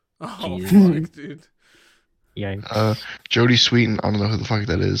 Oh, Jesus. fuck, dude. Yikes. Jodie Sweetin, I don't know who the fuck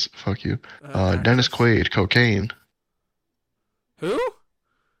that is. Fuck you. Dennis Quaid, cocaine. Who?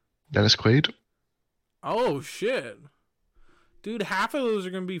 Dennis Quaid? Oh, shit. Dude, half of those are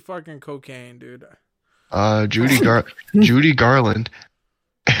gonna be fucking cocaine, dude. Judy Garland,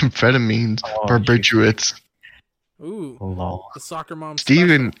 amphetamines, Oh, barbiturates. Ooh, Lol. the soccer mom.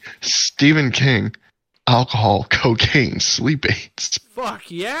 Stephen King, alcohol, cocaine, sleep aids. Fuck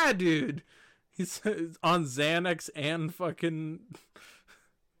yeah, dude. He's on Xanax and fucking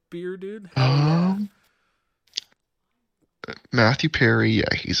beer, dude. Hell yeah. Matthew Perry,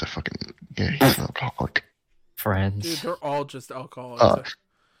 yeah, he's an alcoholic. Dude, Friends. they're all just alcoholics.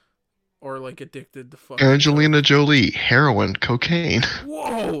 Or like addicted to fucking. Angelina Jolie, heroin, cocaine.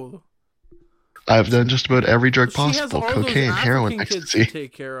 Whoa! I've done just about every drug She has possible: all those cocaine, heroin, African kids to ecstasy.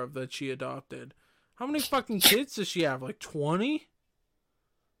 take care of that she adopted. How many fucking kids does she have? Like 20?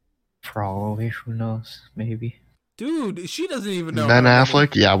 Probably. Who knows? Maybe. Dude, she doesn't even know. Ben how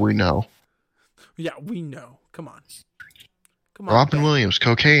Affleck, yeah, we know. Yeah, we know. Come on. Come Robin Ben. Williams,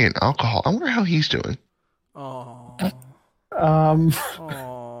 cocaine, alcohol. I wonder how he's doing. Oh. Um,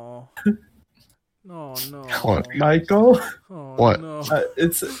 Oh. No, no. What? Michael, Oh, What? No.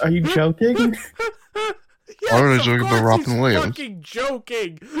 are you joking? Yes, Why would I of joke about course Robin he's Williams? Fucking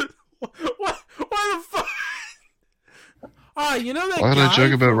joking. What? Why the fuck? Ah, you know that Why would guy I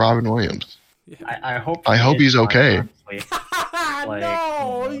joke about from- Robin Williams? I hope. I hope he's okay. honestly. Like,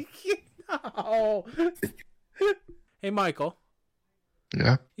 no, you you can't- no. Hey, Michael,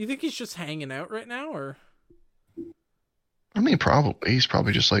 Yeah, you think he's just hanging out right now, or? I mean, probably. He's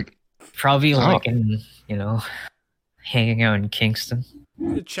probably just like, Probably Oh. like in, hanging out in Kingston.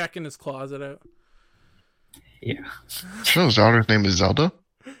 Checking his closet out. Yeah. so his daughter's name is Zelda.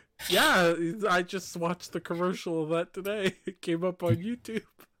 Yeah, I just watched the commercial of that today. It came up on YouTube,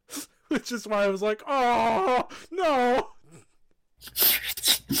 which is why I was like, "Oh no,"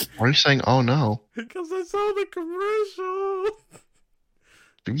 Why are you saying, oh no? because I saw the commercial.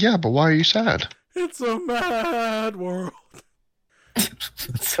 Yeah, but why are you sad? It's a mad world.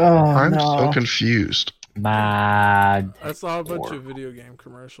 Oh I'm no. so confused. Mad. I saw a bunch War. of video game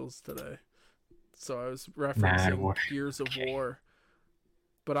commercials today, so I was Mad referencing War. Gears of Okay. War.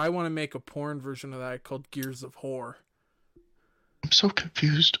 But I want to make a porn version of that called Gears of Whore. I'm so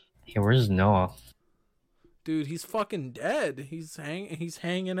confused. Hey, where's Noah? Dude, he's fucking dead. He's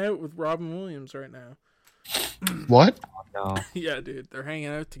hanging out with Robin Williams right now. What? No. Yeah, dude, they're hanging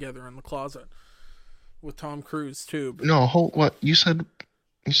out together in the closet with Tom Cruise too. But No, what? You said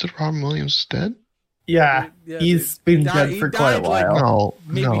Robin Williams is dead? Yeah, Yeah, he's dude. been He dead died- for he quite a died, like, while.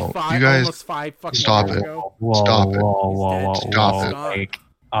 No, maybe no. five, You guys, almost 5 fucking stop years it. ago. Whoa, Stop it. whoa, He's dead. Stop it. Like,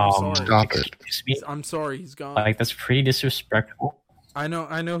 I'm sorry. stop it. excuse me? I'm sorry, he's gone. Like, that's pretty disrespectful. I know.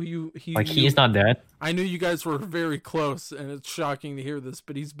 He is not dead. I knew you guys were very close, and it's shocking to hear this,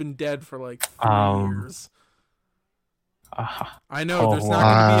 but he's been dead for like 3 years. I know. There's not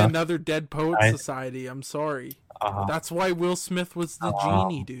going to be another Dead Poet Society. I'm sorry. That's why Will Smith was the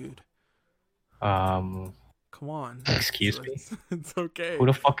genie, dude. Come on. Excuse me? It's okay. Who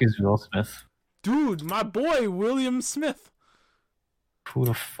the fuck is Will Smith? Dude, my boy, William Smith. Who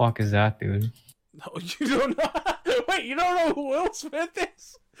the fuck is that, dude? No, you don't know. Wait, you don't know who Will Smith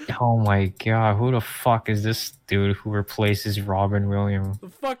is? Oh my god, who the fuck is this dude who replaces Robin Williams? The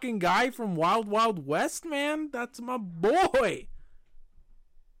fucking guy from Wild Wild West, man. That's my boy.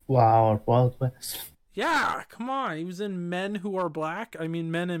 Wow, Wild West. Yeah, come on. He was in Men Who Are Black. I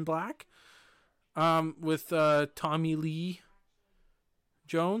mean, Men in Black. With Tommy Lee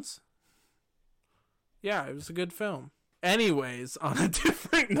Jones. Yeah, it was a good film. Anyways, on a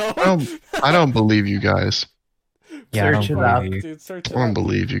different note, I don't believe you guys. Yeah, I Search don't it up. believe you. dude, search I it don't up.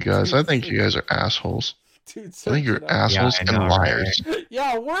 believe you guys. I think you guys are assholes. Dude, I search think you're it up. assholes Yeah, I know, and liars.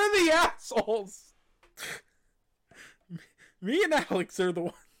 Yeah, we're the assholes. Me and Alex are the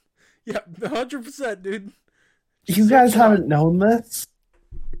one. Yeah, 100%, dude. You guys haven't known this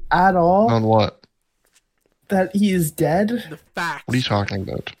at all? On what? That he is dead? The facts. What are you talking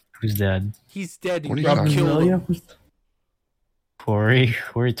about? Who's dead? He's dead. What are You you killed talking him. Williams? Who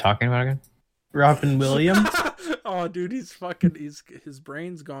are you talking about again? Robin Williams? Oh, dude, his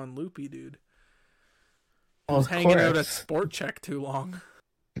brain's gone loopy, dude. He Well, was of hanging out at course. Sport Check too long.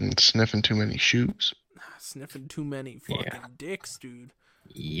 And sniffing too many shoes. Sniffing too many fucking dicks, dude.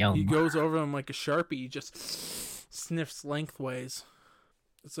 Yum. He goes over them like a Sharpie. He just sniffs lengthways.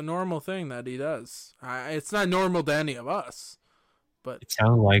 It's a normal thing that he does. It's not normal to any of us, but It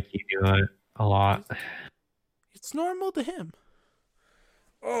sounds like you do it a lot. it's normal to him.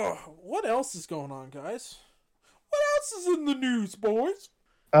 Oh, what else is going on, guys? What else is in the news, boys?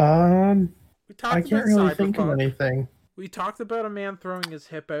 We talked I can't about really think of Cyberpunk. anything. We talked about a man throwing his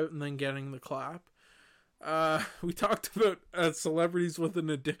hip out and then getting the clap. We talked about celebrities with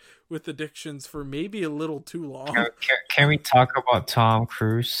with addictions for maybe a little too long. Can we talk about Tom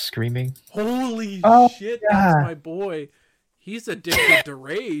Cruise screaming? Holy Oh, shit, yeah. that's my boy. He's addicted to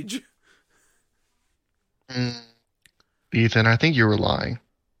rage. Ethan, I think you were lying.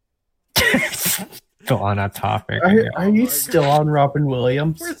 Still on that topic. Are Oh you my still on Robin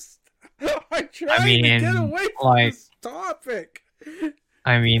Williams? I'm trying to get away from like- this topic.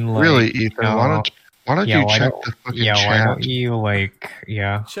 I mean, like, Really, Ethan? no. Why don't Yeah, you why check don't- the fucking Yeah, why chat? don't you, like,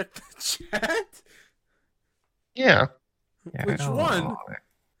 yeah. Check the chat. Yeah. Yeah, Which oh, one?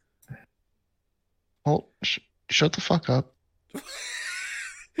 Well, shut the fuck up.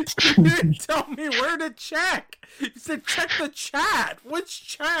 You didn't tell me where to check. You said check the chat. Which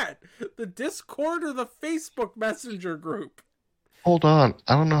chat? The Discord or the Facebook Messenger group? Hold on.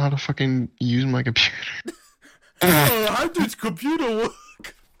 I don't know how to fucking use my computer. How does computer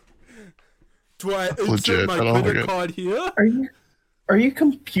work? Do I insert Legit, my I don't credit like it. card here? Are you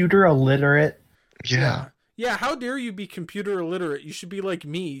computer illiterate? Yeah. Yeah, how dare you be computer illiterate? You should be like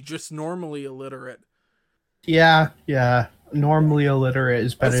me, just normally illiterate. Yeah. Normally illiterate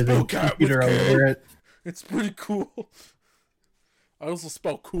is better than spoke out with computer K. illiterate. It's pretty cool. I also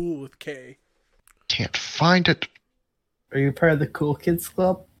spell cool with K. Can't find it. Are you part of the Cool Kids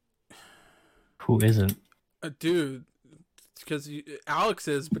Club? Who isn't? Dude, because Alex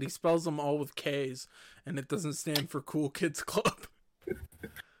is, but he spells them all with K's, and it doesn't stand for Cool Kids Club.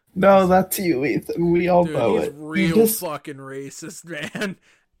 No, that's you, Ethan. We all Dude, know he's it. real fucking racist, man.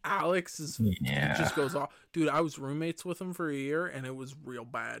 Alex is Yeah. just goes off. Dude, I was roommates with him for a year, and it was real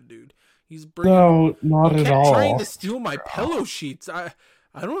bad, dude. He's bringing. No, not he at kept trying all. to steal my pillow sheets. I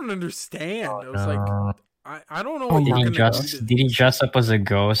don't understand. I was No. like, I don't know Oh what you're my gonna God. do. Did he dress up as a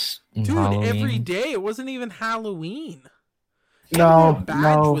ghost in Dude, Halloween? every day. It wasn't even Halloween. No, He had a badge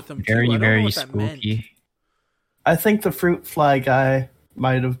no. with him, too. I Very, don't know very what that meant. spooky. I think the fruit fly guy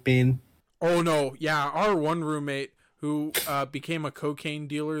might have been. Oh no, yeah, our one roommate who became a cocaine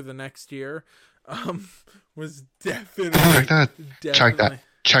dealer the next year, was definitely Check that. Check that. definitely-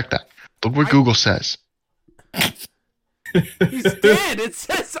 Check that. Look what Google says. He's dead. It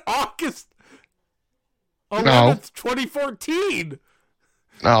says August 11th, 2014.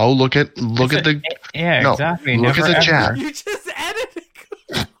 No, look at the. Yeah, No, exactly. look at Never the ever. chat. You just edited.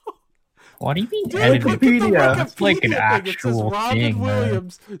 What do you mean Dude, edited? look at the Wikipedia. That's like an Wikipedia thing. It says actual Robin thing, man.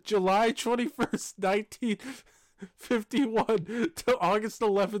 Williams, July 21st, 1951 to August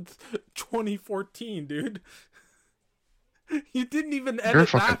 11th, 2014, dude. You didn't even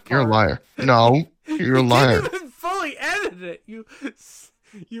edit that You're a part. liar. No, you're a You liar. didn't even fully edit it. You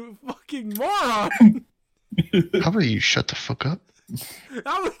fucking moron. How about you shut the fuck up?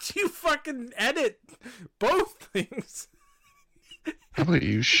 How would you fucking edit both things? How about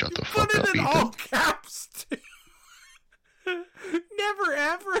you shut the Put fuck it up, in Ethan? all caps, too. Never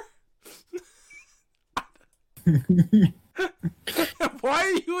ever. Why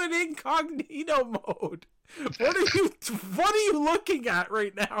are you in incognito mode? What are you looking at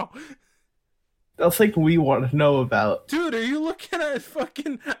right now? That's like we want to know about. Dude, are you looking at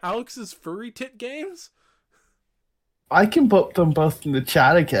fucking Alex's furry tit games? I can put them both in the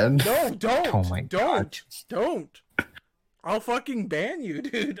chat again. No, don't. Oh my God. Don't. I'll fucking ban you,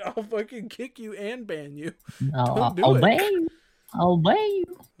 dude. I'll fucking kick you and ban you. I'll do it. obey you. I'll obey you.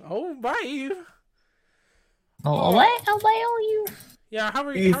 Oh, bye. I'll obey you. Yeah, how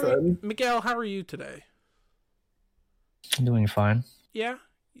are you? Ethan. Miguel, how are you today? I'm doing fine. Yeah,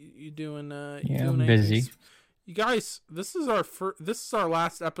 you doing? You Yeah, doing I'm anything busy. You guys, this is our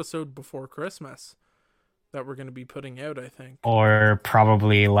last episode before Christmas that we're gonna be putting out. I think. Or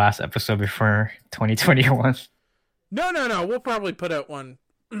probably last episode before 2021. No. We'll probably put out one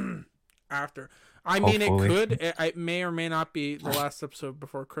after. I mean, Hopefully. it could. It may or may not be the last episode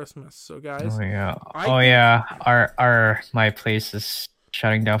before Christmas. So, guys, Oh yeah. I- Yeah. My place is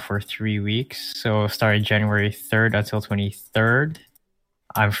shutting down for 3 weeks. So starting January 3rd until 23rd,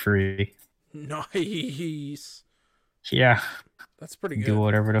 I'm free. nice. Yeah. That's pretty good. Do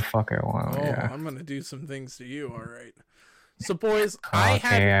whatever the fuck I want. Oh, Yeah. I'm gonna do some things to you. All right. So, boys,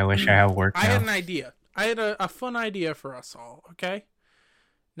 Okay, I wish I had work I had now. an idea. I had a fun idea for us all. Okay.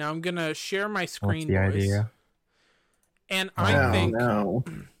 Now I'm gonna share my What's screen, the boys. idea? And Oh, I think no.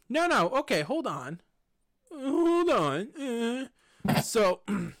 no. Okay, hold on. So,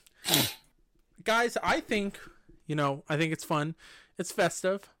 guys, I think it's fun. It's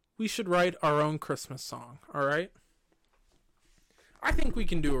festive. We should write our own Christmas song. All right. I think we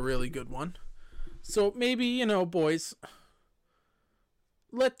can do a really good one. So maybe, boys,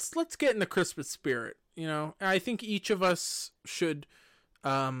 let's get in the Christmas spirit. I think each of us should,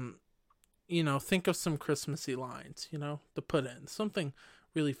 think of some Christmassy lines, to put in something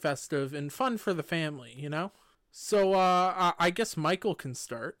really festive and fun for the family, So, I guess Michael can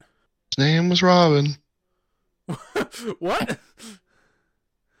start. His name was Robin. What?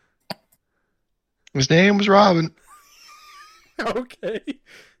 His name was Robin. Okay.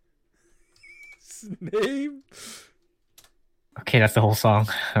 His name Okay, that's the whole song.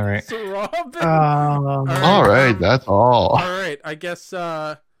 All right. is Robin. All right, that's all. All right. I guess.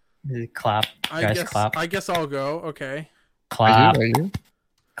 Clap. Guys, clap. I guess I'll go. Okay. Clap. I do.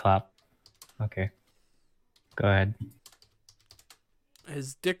 Clap. Okay. Go ahead.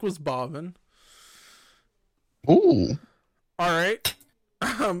 His dick was bobbing. Ooh. All right.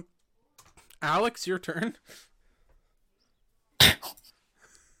 Alex, your turn.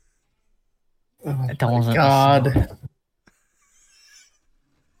 Oh That my wasn't a God.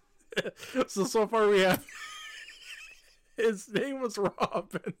 So far we have. His name was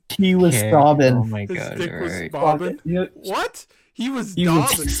Robin. He was Okay. sobbing. Oh my His god. dick was Alright. bobbing. He What? He was he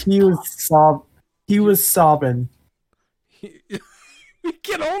dobbing. he was sobbing. We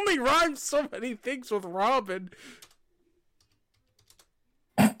can only rhyme so many things with Robin.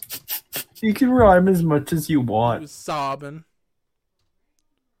 You can rhyme as much as you He want. was sobbing.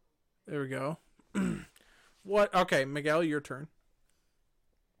 There we go. What? Okay, Miguel, your turn.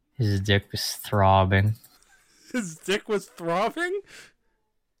 His dick was throbbing. His dick was throbbing?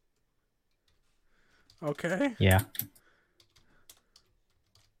 Okay. Yeah.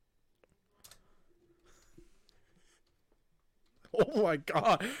 Oh my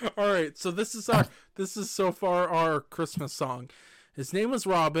god. Alright, so this is so far our Christmas song. His name was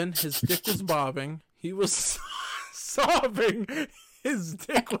Robin, his dick was bobbing, he was sobbing, his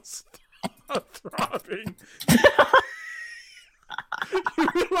dick was throbbing. You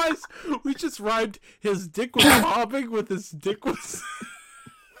realize we just rhymed his dick was bobbing with his dick was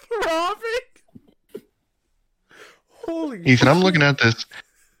throbbing? Holy Ethan, I'm looking at this.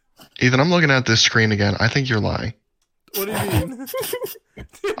 Ethan, I'm looking at this screen again. I think you're lying. What do you mean?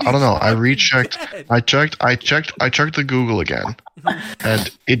 Dude, I don't know. I he's rechecked. dead. I checked the Google again, and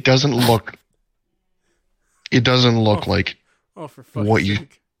it doesn't look. It doesn't look like Oh, for fuck's what you-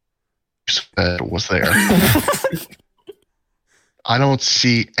 sake. said was there. I don't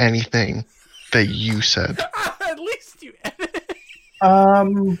see anything that you said. At least you edited.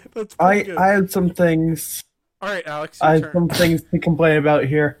 That's I good. had some things. All right, Alex. I Your have turn. some things to complain about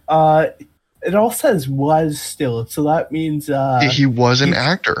here. It all says was still, so that means He was an he's-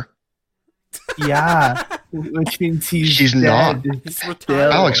 actor. yeah, which means he's not. dead. He's still.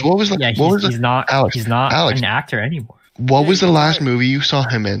 retired. Alex, what was the Yeah, what was he's the, not. Alex, He's not Alex. an actor anymore. what was Yeah, the he's last retired. movie you saw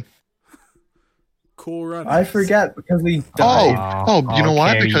him in? Cool Run. I forget because he died. You know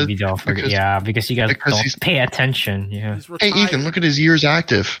why? okay, Because- you don't forget. because- Yeah, because you guys because don't he's- pay attention. Yeah. He's Hey, retired. Ethan, look at his years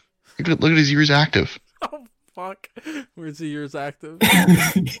active. Look at his years active. Oh fuck! Where's the years active?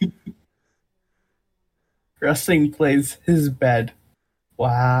 Wrestling plays his bed.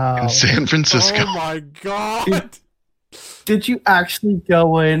 Wow. In San Francisco. Oh my god! Did you actually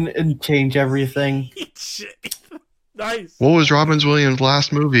go in and change everything? Eat shit. Nice. What was Robin Williams'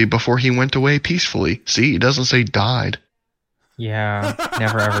 last movie before he went away peacefully? See, it doesn't say died. Yeah,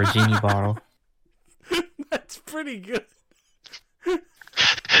 never ever genie bottle. That's pretty good.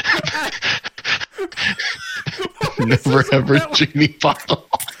 Never ever genie bottle.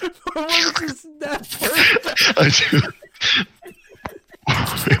 What was his net worth? I do.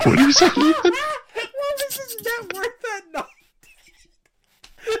 Wait, what did you say, Ethan? What was his net worth that night?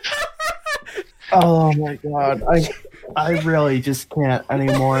 Oh my god. I really just can't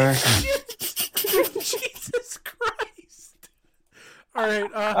anymore. Jesus Christ! All right.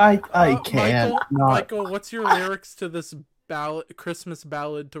 I can't Michael, not. Michael, what's your lyrics to this ballad, Christmas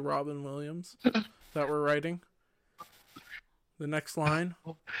ballad to Robin Williams that we're writing? The next line.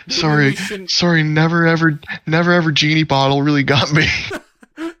 Sorry, We shouldn't- sorry, never ever genie bottle really got me.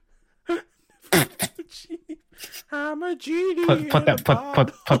 I'm a genie. Put in a that. bottle.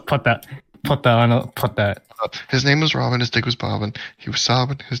 Put that on. Put that. His name was Robin, his dick was bobbing. He was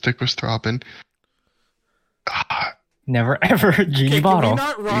sobbing, his dick was throbbing. Never ever genie Okay, can we bottle.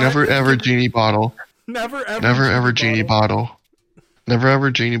 not rhyme? Never ever genie bottle. Never ever. Never ever genie bottle. Never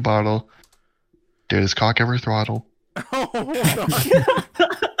ever genie bottle. Did his cock ever throttle? Oh, hold on.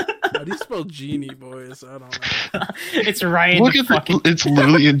 How do you spell genie, boys? I don't know. It's Ryan. Look at fucking. it's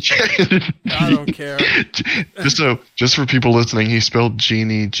literally in I don't care. just for people listening, he spelled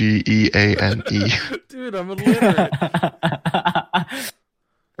genie Geane. Dude, I'm illiterate.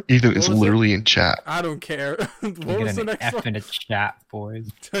 Ethan, it's was it? literally in chat. I don't care. What Get was the an next F line? in the chat, boys.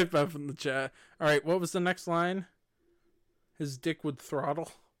 Type F in the chat. All right, what was the next line? His dick would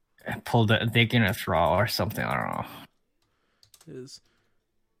throttle. Pulled a dick in a thrall or something. I don't know. His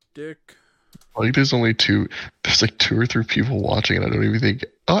dick. Like there's like 2 or 3 people watching, and I don't even think,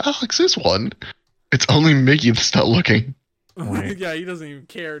 oh, Alex is one. It's only Mickey that's not looking. Wait. Yeah, he doesn't even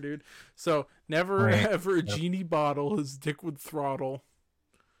care, dude. So, never Wait. ever a genie bottle. His dick would throttle.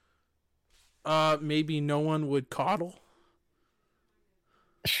 Maybe no one would coddle.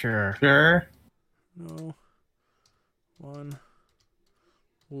 Sure. Sure. No one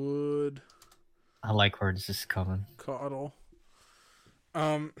would I like where this is coming. coddle.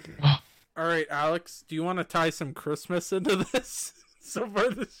 All right, Alex, do you want to tie some Christmas into this? So far,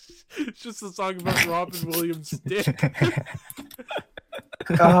 this it's just a song about Robin Williams' dick.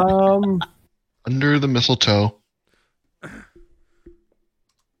 Under the mistletoe.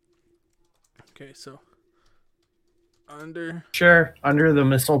 Okay, so under Sure. Under the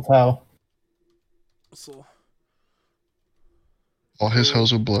mistletoe. so All his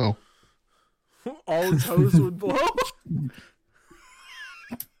hose would blow. all his hose would blow.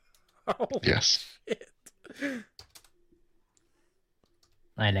 Oh Yes. shit!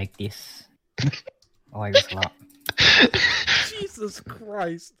 I like this. I like this a lot. Jesus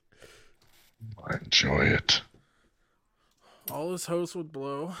Christ! I enjoy it. All his hose would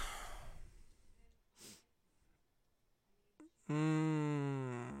blow.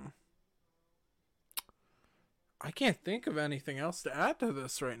 I can't think of anything else to add to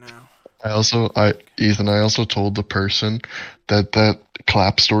this right now. Ethan, I also told the person that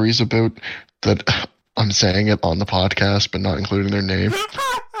clap stories about that I'm saying it on the podcast, but not including their name.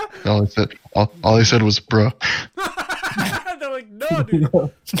 All I said was, bruh. They're like, no, dude.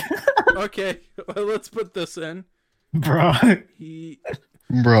 Okay, let's put this in. Bro. He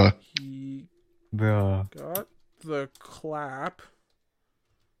Bruh. Bro. got the clap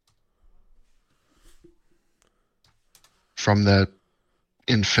From that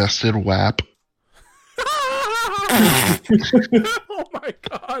infested WAP. Oh my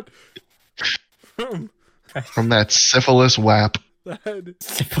god! From that syphilis WAP.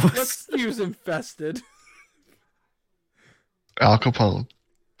 Let's use infested. Al Capone.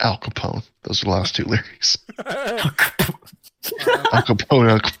 Al Capone. Those are the last 2 lyrics. Al Capone,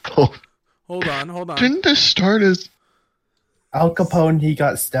 Al Capone. Hold on. Didn't this start as... Al Capone, he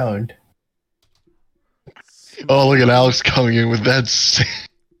got stoned. Oh, look at Alex coming in with that.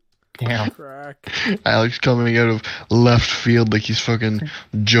 Damn. Crack. Alex coming out of left field like he's fucking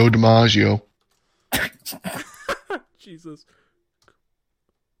Joe DiMaggio. Jesus.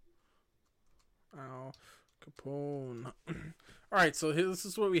 Al Capone. Alright, so this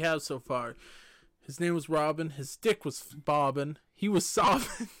is what we have so far. His name was Robin. His dick was bobbing. He was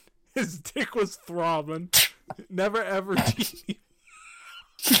sobbing. His dick was throbbing. Never ever genie.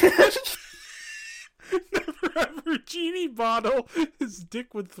 Never ever genie bottle. His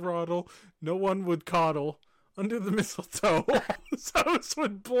dick would throttle. No one would coddle. Under the mistletoe, his house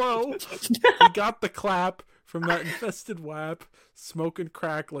would blow. He got the clap from that infested wap. Smoking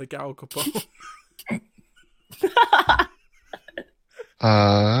crack like Al Capone.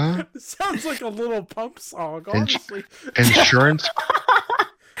 Sounds like a Little Pump song, honestly. Insurance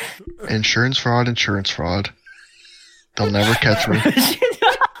fraud. They'll never catch me.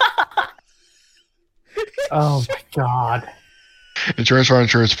 Oh my god. Insurance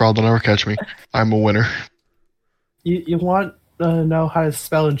fraud, they'll never catch me. I'm a winner. You want to know how to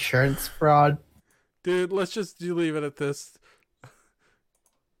spell insurance fraud? Dude, let's just leave it at this.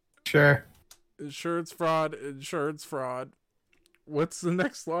 Sure. Insurance fraud. What's the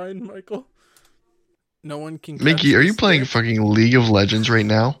next line, Michael? No one can catch Mickey, are you this playing dick. fucking League of Legends right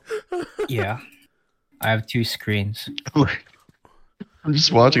now? Yeah. I have 2 screens. I'm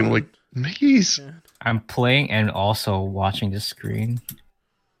just watching. I'm like, Mickey's. Yeah. I'm playing and also watching the screen.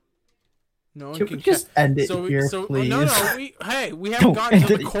 No one Can can we just end it so, here, so, please? No, we haven't Don't gotten to end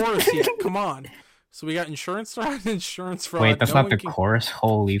the it. chorus yet. Come on. So we got insurance fraud, insurance fraud. Wait, that's no not the one can- chorus?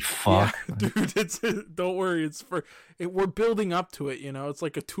 Holy fuck. Yeah, dude, don't worry. We're building up to it. You know, it's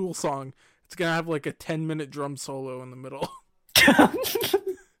like a Tool song. It's gonna have like a 10-minute drum solo in the middle.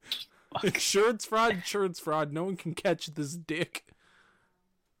 Insurance fraud. No one can catch this dick.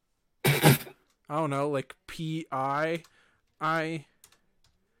 I don't know, like P.I. I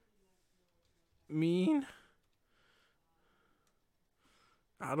mean,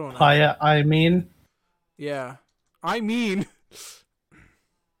 I don't know. I mean, Yeah, I mean,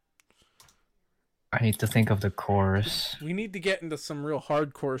 I need to think of the chorus. we need to get into some real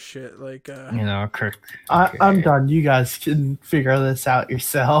hardcore shit. Like, You know, Kirk. I'm done. You guys can figure this out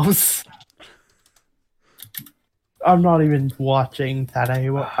yourselves. I'm not even watching that.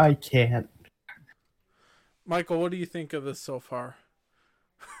 I can't. Michael, what do you think of this so far?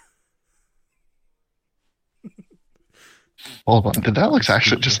 Hold on. Did Alex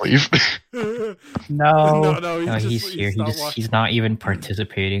actually just leave? No. No, he's here. not watching. He's not even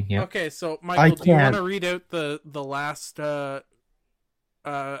participating. Yeah. Okay, so Michael, do you want can't. to read out the last I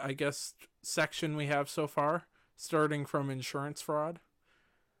guess section we have so far, starting from insurance fraud?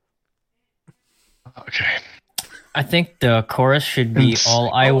 Okay. I think the chorus should be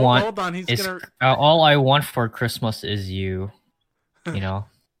all I want Hold on, he's is gonna all I want for Christmas is you. You know.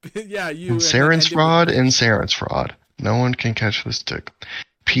 yeah, you Insurance fraud. No one can catch this dick.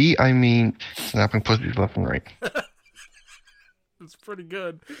 P, I mean, snapping pussies left and right. It's pretty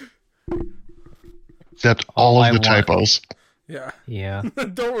good. Except all I of the want- typos. Yeah. Yeah.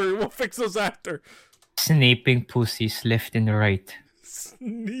 Don't worry, we'll fix those after. Snaping pussies left and right.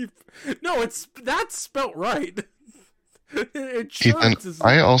 Sneep. No, that's spelt right. Ethan, Insurance is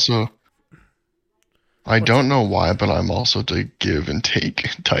I don't know why, but I'm also to give and take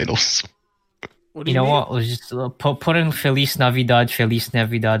titles. What do You know mean? what? Let's just put in Feliz Navidad,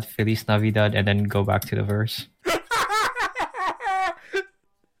 and then go back to the verse.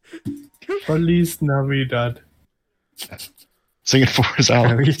 Feliz Navidad. Sing it for us,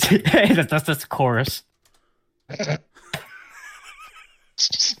 Alex. that's the chorus.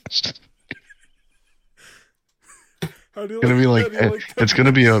 How do you It's gonna be how like do you that?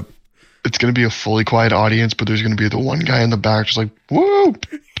 it's gonna be a fully quiet audience, but there's gonna be the one guy in the back just like, woo!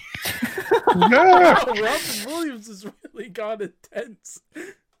 Yeah! Oh, Robin Williams has really got intense.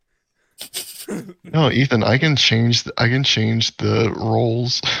 No, Ethan, I can change the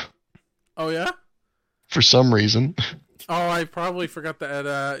roles Oh yeah. for some reason. Oh, I probably forgot to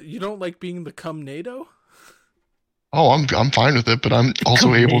add. You don't like being the cum NATO? Oh, I'm fine with it, but I'm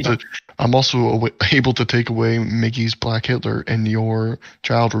also able to take away Mickey's Black Hitler and your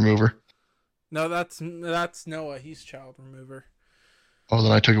child remover. No, that's Noah. He's child remover. Oh,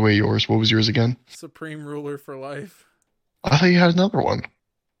 then I took away yours. What was yours again? Supreme ruler for life. I thought you had another one.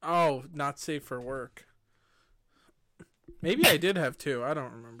 Oh, not safe for work. Maybe I did have two. I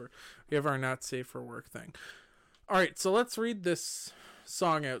don't remember. We have our not safe for work thing. All right, so let's read this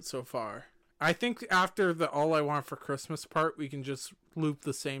song out so far. I think after the All I Want for Christmas part, we can just loop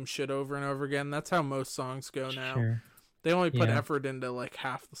the same shit over and over again. That's how most songs go now. Sure. They only put Yeah. effort into like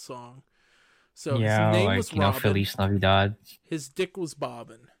half the song. So Yeah, his name like, was you know, Robin. Feliz Navidad. His dick was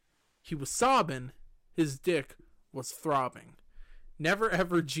bobbing. He was sobbing. His dick was throbbing. Never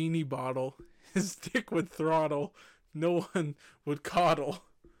ever genie bottle. His dick would throttle. No one would coddle.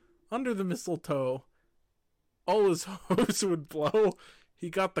 Under the mistletoe, all his hose would blow. He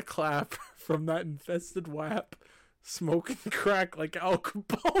got the clap from that infested wap. Smoking crack like Al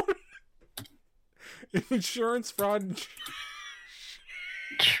Capone. Insurance fraud.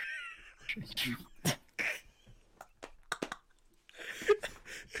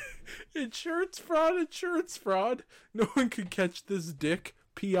 Insurance fraud. No one could catch this dick.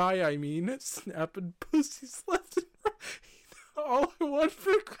 P.I. I mean, snapping pussies left and right. All I want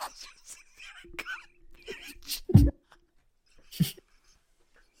for Christmas is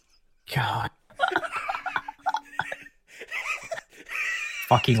God.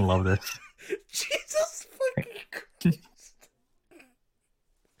 Fucking love this. Jesus fucking Christ.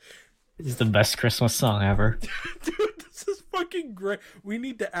 This is the best Christmas song ever. Dude, this is fucking great. We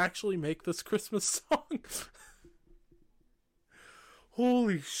need to actually make this Christmas song.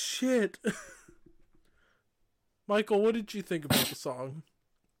 Holy shit. Michael, what did you think about the song?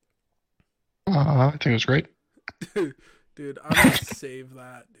 I think it was great. Dude, I'm gonna save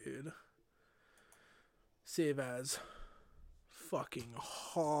that, dude. Save as fucking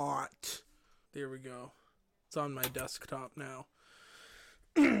hot. There we go. It's on my desktop now.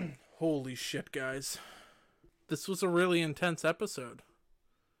 Holy shit, guys. This was a really intense episode.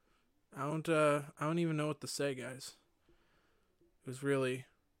 I don't even know what to say, guys. It was really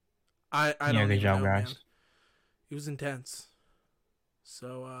I don't good even job, know, guys. man. It was intense.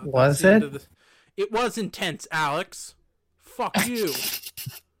 So Was that's the end it? of the- It was intense, Alex. Fuck you.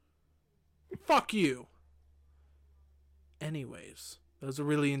 Fuck you. Anyways, that was a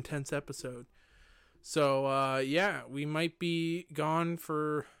really intense episode. So yeah, we might be gone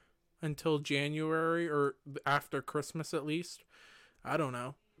for until January or after Christmas at least. I don't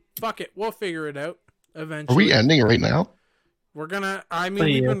know. Fuck it, we'll figure it out Are eventually. we ending right now? We're gonna. I mean,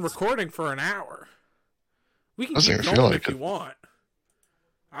 we've been Please. recording for an hour. We can Doesn't keep even going feel if like you want.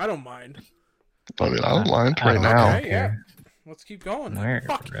 I don't mind. I mean, I don't mind I right don't now. Okay, yeah. Let's keep going. Alright,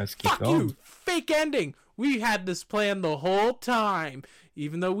 Fuck, let's keep fuck going. you. Fake ending. We had this plan the whole time,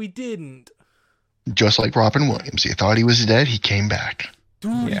 even though we didn't. Just like Robin Williams. He thought he was dead. He came back.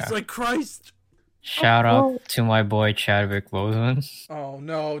 Dude, Yeah. he's like Christ. Shout out to my boy Chadwick Boseman. Oh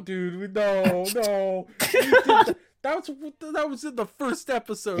no, dude. No. We did that. That was in the first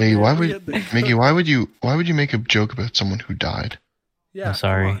episode. Miggy, man. why We would had the- Miggy, why would you make a joke about someone who died? Yeah, I'm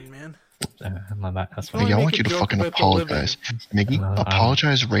sorry. come on, man. My bad. That's Only Miggy, I make want a you to joke fucking about the living. apologize. Miggy, I'm-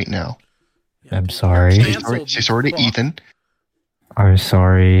 apologize right now. Yeah, I'm dude, sorry. you're Say sorry, canceled, say you sorry to fuck. Ethan. I'm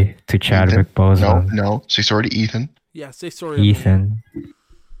sorry to Chadwick No, Boseman. no. Say sorry to Ethan. Yeah, say sorry. to me. Ethan.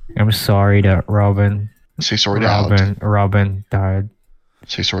 I'm sorry that Robin. Say sorry to Alex. Robin died.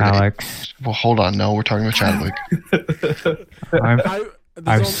 Say sorry to Alex. Well, hold on. No, we're talking about Chadwick. I'm, There's I'm,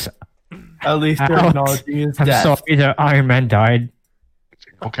 only- s- At least you're Alex, acknowledging his I'm death. sorry that Iron Man died.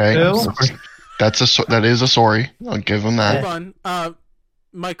 Okay. Ew. Sorry. That is a sorry. I'll give him that. Hold on.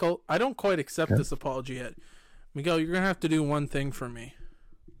 Michael, I don't quite accept this apology yet. Miguel, you're gonna have to do one thing for me.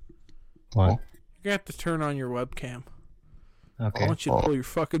 What? You're gonna have to turn on your webcam. I Okay. want you to pull your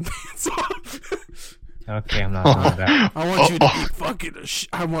fucking pants off. Okay, I'm not doing that. I want you to be fucking.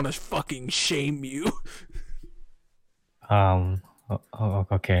 I want to fucking shame you.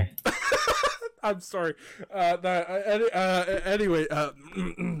 Okay. I'm sorry. Anyway. I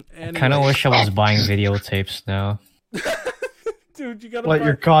kind of wish I was buying videotapes now. Dude, you gotta. What, buy-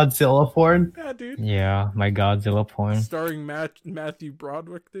 your Godzilla porn? Yeah, dude. Yeah, my Godzilla porn. Starring Matthew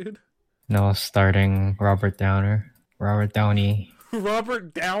Broderick, dude. No, starting Robert Downey.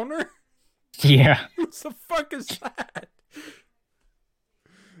 Robert Downer. Yeah. What the fuck is that?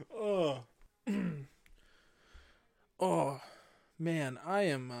 Oh. Oh, man,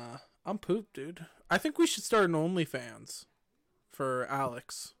 I'm pooped, dude. I think we should start an OnlyFans for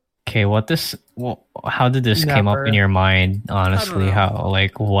Alex. Okay, how did this came up Never. in your mind, honestly? know. How,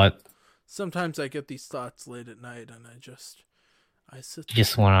 like, what? Sometimes I get these thoughts late at night, and I sit You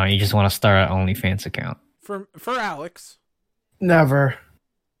just wanna start an OnlyFans account for Alex. Never.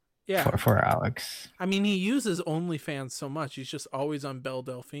 Yeah, for Alex. I mean, he uses OnlyFans so much. He's just always on Belle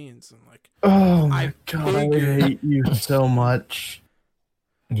Delphines and like. Oh my I god, I figured- hate you so much.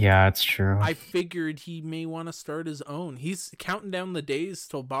 Yeah, it's true. I figured he may want to start his own. He's counting down the days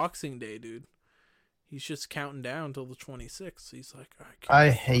till Boxing Day, dude. He's just counting down till the 26th. He's like, I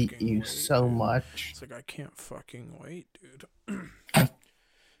hate fucking you wait, so dude. much. It's like, I can't fucking wait, dude.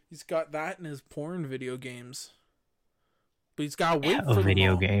 He's got that in his porn video games. But he's gotta wait for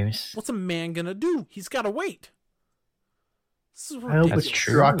video them all. games. What's a man gonna do? He's gotta wait. This is I hope a ridiculous. That's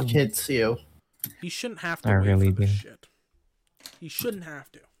true. truck hits you. He shouldn't have to I wait really for this do. shit. He shouldn't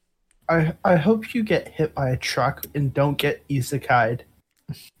have to. I hope you get hit by a truck and don't get isekai'd.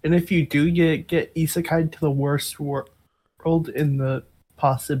 And if you do, you get isekai'd to the worst world in the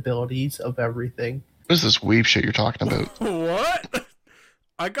possibilities of everything. What is this weeb shit you're talking about? What?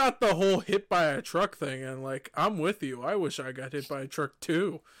 I got the whole hit by a truck thing, and like, I'm with you. I wish I got hit by a truck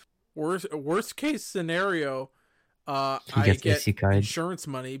too. Worst case scenario, I gets get isekai'd. insurance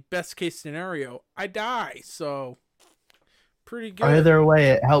money. Best case scenario, I die. So, pretty good. Either way,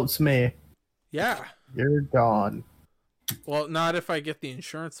 it helps me. Yeah. You're gone. Well, not if I get the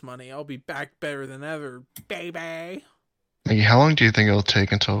insurance money. I'll be back better than ever, baby. Like, how long do you think it'll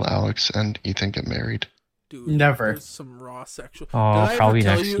take until Alex and Ethan get married? Dude, Never. There's some raw sexual. Oh, Did I probably ever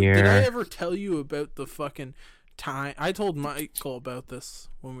tell next you, year. Did I ever tell you about the fucking time? I told Michael about this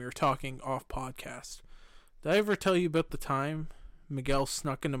when we were talking off podcast. Did I ever tell you about the time Miguel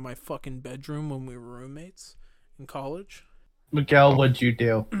snuck into my fucking bedroom when we were roommates in college? Miguel, what'd you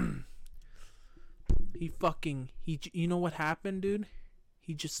do? You know what happened, dude?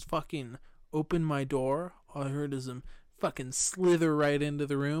 He just fucking opened my door. All I heard is him fucking slither right into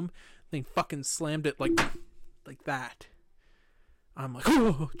the room. Then fucking slammed it like that. I'm like,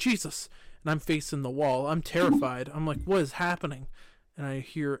 oh, Jesus. And I'm facing the wall. I'm terrified. I'm like, what is happening? And I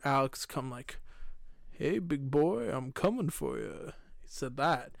hear Alex come like, hey, big boy, I'm coming for you. He said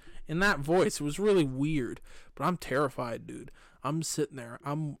that. In that voice, it was really weird. But I'm terrified, dude. I'm sitting there.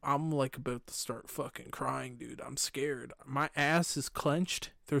 I'm like about to start fucking crying, dude. I'm scared. My ass is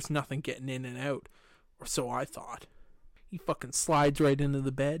clenched. There's nothing getting in and out. Or so I thought. He fucking slides right into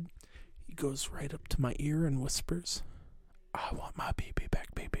the bed. He goes right up to my ear and whispers, I want my baby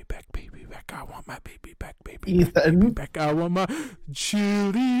back, baby back, baby back. I want my baby back, baby back, baby Ethan. back. I want my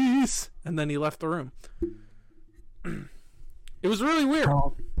Judies. And then he left the room. It was really weird.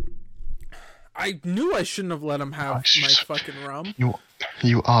 Oh, I knew I shouldn't have let him have my jeez. fucking rum.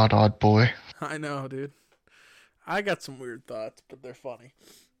 You odd boy. I know, dude. I got some weird thoughts, but they're funny.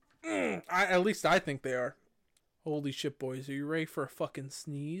 At least I think they are. Holy shit, boys. Are you ready for a fucking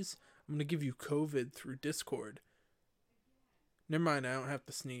sneeze? I'm gonna give you COVID through Discord. Never mind, I don't have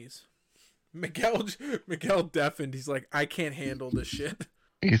to sneeze. Miguel deafened. He's like, I can't handle this shit.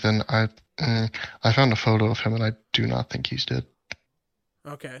 Ethan, I found a photo of him and I do not think he's dead.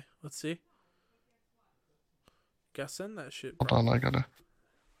 Okay, let's see. Gotta send that shit, bro. Hold on, I gotta.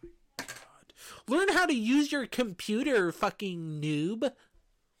 Learn how to use your computer, fucking noob.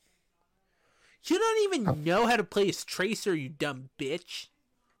 You don't even know how to play as Tracer, you dumb bitch.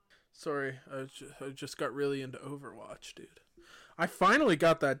 Sorry, I just got really into Overwatch, dude. I finally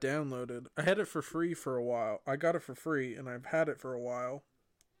got that downloaded. I had it for free for a while. I got it for free, and I've had it for a while.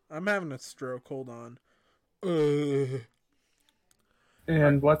 I'm having a stroke. Hold on.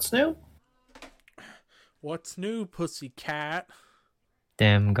 and what's new? What's new, pussycat?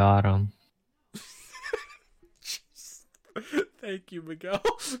 Damn, got him. Thank you, Miguel.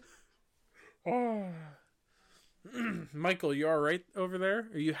 Oh. Michael, you alright over there?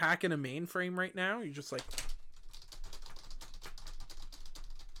 Are you hacking a mainframe right now? You're just like...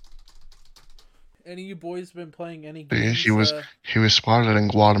 Any of you boys been playing any games? He was spotted in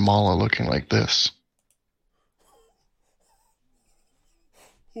Guatemala looking like this.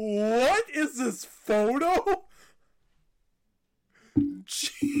 What is this photo?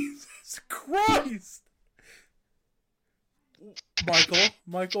 Jesus Christ!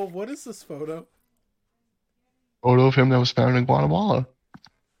 Michael, what is this photo? Photo of him that was found in Guatemala.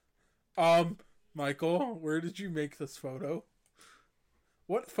 Michael, where did you make this photo?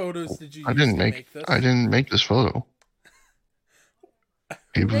 What photos did you use I didn't to make this? I didn't make this photo.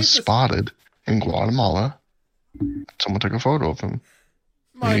 He was spotted in Guatemala. Someone took a photo of him.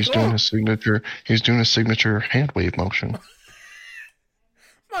 And he's doing his signature. He's doing a signature hand wave motion.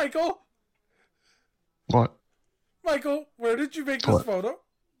 Michael, What? Michael, where did you make this photo?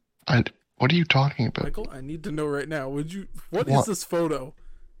 What are you talking about? Michael, I need to know right now. What is this photo?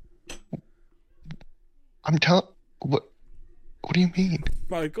 What do you mean?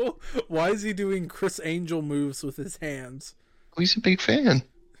 Michael, why is he doing Chris Angel moves with his hands? He's a big fan.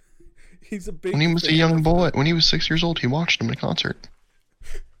 He's a big When he was a young boy, when he was 6 years old, he watched him in a concert.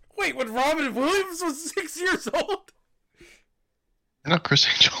 Wait, when Robin Williams was 6 years old? Not Chris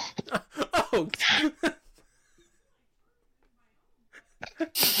Angel. Oh.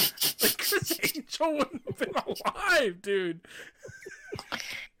 Like Chris Angel wouldn't have been alive, dude.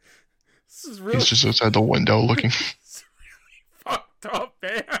 This is really... He's just outside the window looking. It's really fucked up,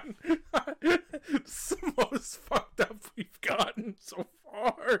 man. It's the most fucked up we've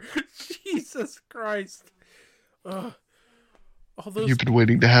Christ. All those, You've been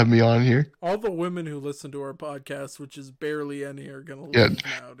waiting to have me on here. all the women who listen to our podcast, which is barely any, are gonna leave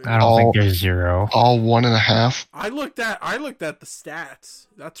now, dude. I don't think there's 0. All 1.5. I looked at the stats.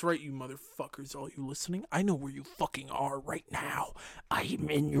 That's right, you motherfuckers, all you listening. I know where you fucking are right now. I'm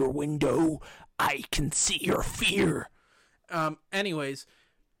in your window. I can see your fear. Anyways,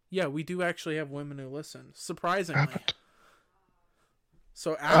 yeah, we do actually have women who listen. Surprisingly.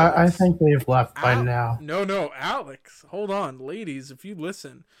 So Alex, I think they've left by now. No, Alex. Hold on, ladies, if you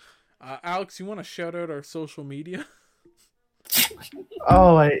listen. Alex, you want to shout out our social media?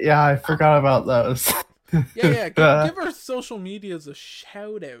 Oh, I forgot about those. Yeah. Give our social medias a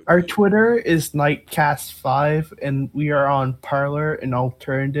shout out. Our Twitter is Nightcast5, and we are on Parler, an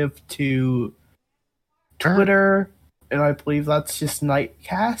alternative to Twitter, and I believe that's just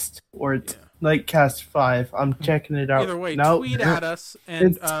Nightcast, or it's Nightcast5. I'm checking it out. Either way, no, tweet at us,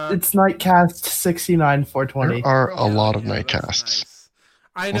 and it's Nightcast 69420. There are a lot of that's Nightcasts. nice.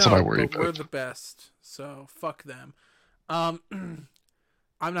 I know, That's what I worry but we're about. the best, so fuck them.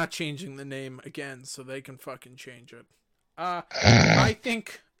 I'm not changing the name again, so they can fucking change it. I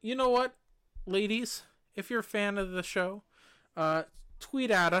think, you know what, ladies, if you're a fan of the show, tweet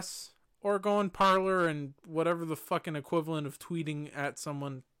at us, or go on Parler and whatever the fucking equivalent of tweeting at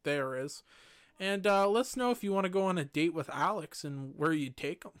someone there is. And let us know if you want to go on a date with Alex and where you'd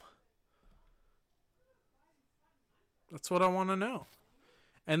take him. That's what I want to know.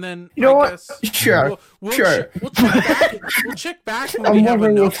 And then You know I what? guess Sure. we'll Sure. We'll check back when we I'm have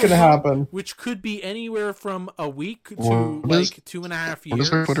wondering enough what's going to of them, happen. which could be anywhere from a week to What is- 2.5 years. What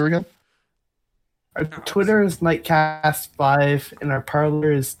is our Twitter again? Our Twitter is Nightcast5, and our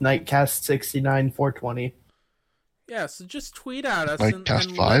Parler is Nightcast69420. Yeah, so just tweet at us Nightcast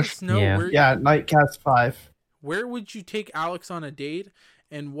and 5? let us know Yeah. Yeah, Nightcast5. where would you take Alex on a date,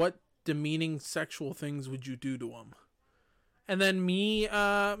 and what demeaning sexual things would you do to him? And then me,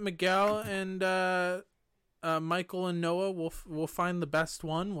 Miguel, and Michael and Noah we'll find the best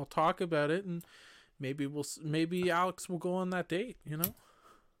one. We'll talk about it, and maybe Alex will go on that date. You know,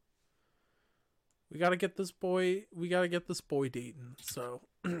 we gotta get this boy dating. So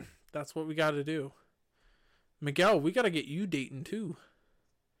that's what we gotta do. Miguel, we gotta get you dating too.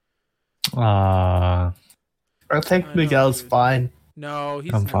 I think I know, Miguel's dude. fine. No,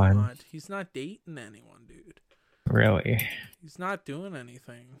 he's I'm not. fine. He's not dating anyone, dude. Really? He's not doing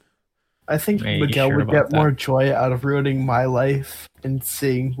anything. I think Are you Miguel sure would about get that? more joy out of ruining my life and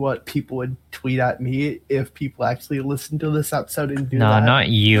seeing what people would tweet at me if people actually listen to this episode and do No, that. not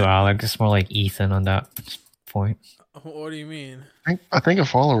you, Alex. It's more like Ethan on that point. What do you mean? I think a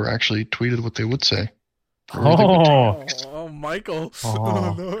follower actually tweeted what they would say. Oh, Oh, Michael.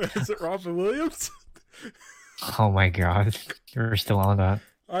 Oh. No, is it Robin Williams? oh my God, you're still on that.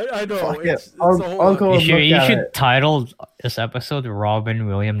 I know. Fuck It's it. a I'll whole go lot. and look You at should it. title this episode "Robin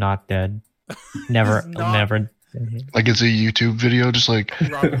William Not Dead." Never, He's not. never. Like it's a YouTube video, just like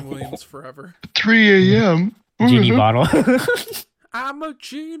Robin Williams forever. 3 a.m. Genie bottle. I'm a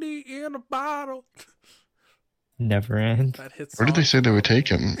genie in a bottle. Never end. That hits. Where did they say they would take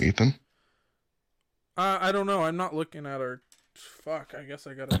him, Ethan? I don't know. I'm not looking at our. Fuck. I guess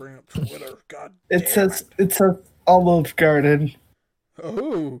I gotta bring up Twitter. God. It damn says Olive Garden.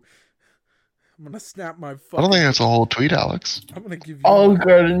 Oh. I'm gonna snap my. I don't think that's a whole tweet, Alex. I'm gonna give you. Olive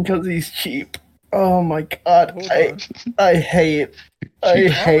Garden because he's cheap. Oh my god, Hold I on. hate, I'll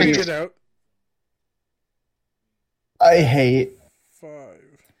read hate, it out. I hate. 5.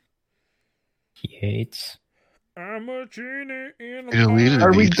 He hates. I'm a genie in a They deleted bottle.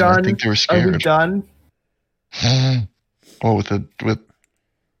 Are it, we Ethan. I done? think they were Are we scared. done? Oh, with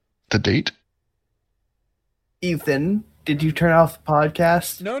the date? Ethan, did you turn off the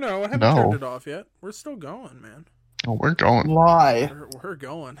podcast? No, I haven't No. turned it off yet. We're still going, man. Oh, we're going. Why? We're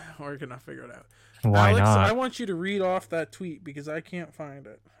going. We're gonna figure it out. Why Alex, not? I want you to read off that tweet because I can't find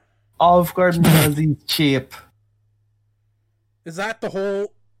it. Olive Garden because he's cheap. Is that the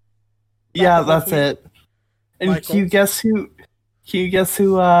whole? Yeah, the whole that's tweet? it. And Michael? can you guess who?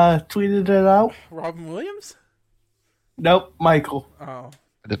 Tweeted it out? Robin Williams? Nope, Michael. Oh,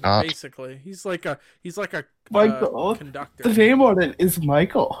 I did not. basically, he's like a Michael. conductor. The name on it is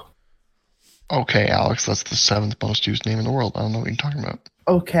Michael. Okay, Alex, that's the 7th most used name in the world. I don't know what you're talking about.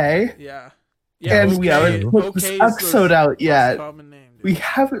 Okay. Yeah. And we haven't put this episode out yet. Common name, dude. We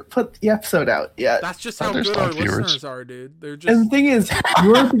haven't put the episode out yet. That's just Oh, how there's good our no viewers. listeners are, dude. They're And just. the thing is,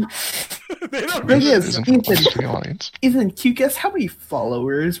 you're They don't thing really- is- Isn't Ethan. close to the audience. Ethan, can you guess how many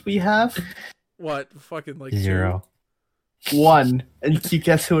followers we have? What fucking like 0. 1. And can you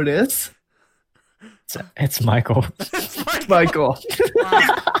guess who it is? It's Michael. It's Michael.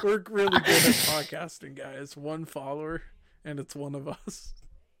 Wow, we're really good at podcasting, guys. 1 follower, and it's one of us.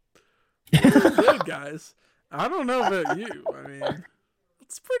 We're good, guys. I don't know about you. I mean,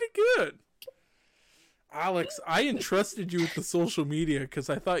 it's pretty good. Alex, I entrusted you with the social media because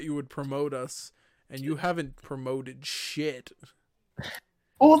I thought you would promote us, and you haven't promoted shit.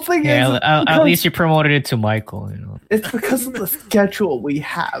 Well, the thing is, Yeah, at because least you promoted it to Michael. You know. it's because of the schedule we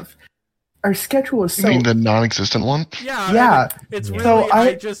have. Our schedule is You so. mean the non-existent one? Yeah, Yeah. It's Yeah. really. So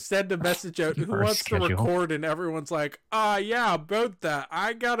I just sent a message out. Who Our wants schedule. to record? And everyone's like, yeah, about that.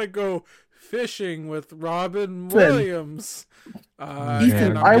 I gotta go fishing with Robin Williams. Ethan,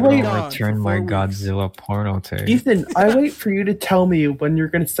 and I'm I gonna be wait- gone Return for my 4 weeks. Godzilla porno tape. Ethan, I wait for you to tell me when you're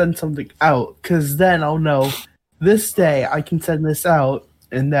going to send something out, because then I'll know this day I can send this out,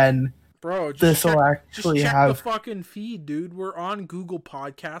 and then Bro, just this will check actually the have. fucking feed, dude. We're on Google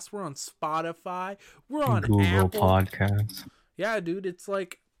Podcasts. We're on Spotify. We're on Google Apple. Podcast. Yeah, dude. It's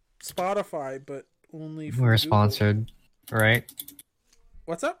like Spotify, but only for We're Google. sponsored, right?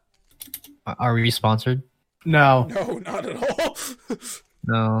 What's up? Are we sponsored? No. No, not at all.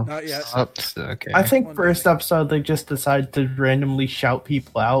 No. Not yet. Okay. I think One first day. episode they just decided to randomly shout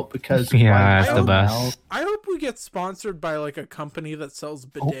people out because Yeah, why that's the not? best. I hope we get sponsored by like a company that sells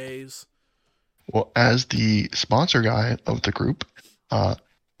bidets. Well, as the sponsor guy of the group,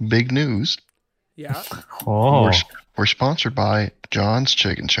 big news. Yeah. Oh. We're sponsored by John's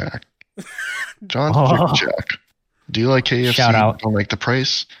Chicken Shack. John's Oh. Chicken Shack. Do you like KFC? Shout out. Don't like the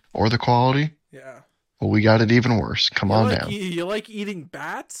price or the quality? Yeah. Well, we got it even worse. Come You on like, down. You like eating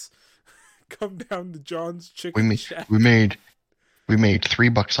bats? Come down to John's We Chicken made Shack. we made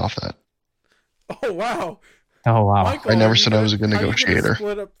 $3 off that. Oh wow. Oh wow. Michael, I never are you said I was a good how you gonna negotiator.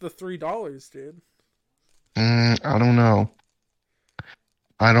 Split up the $3, dude. I don't know.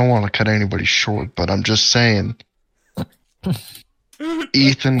 I don't want to cut anybody short, but I'm just saying.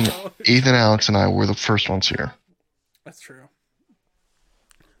 Ethan, Alex, and I were the first ones here. That's true.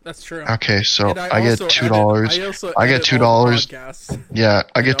 That's true. Okay, so And I get also $2. also I get edit all the $2. podcasts. Yeah,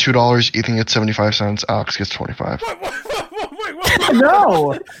 I get $2. Ethan gets 75 cents. Alex gets 25.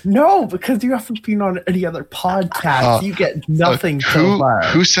 Wait, No, because you haven't been on any other podcast. You get nothing so far.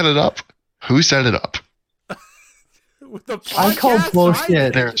 Who set it up? Who set it up? With the I call podcast,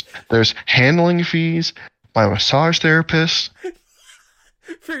 bullshit. There's handling fees. My massage therapist.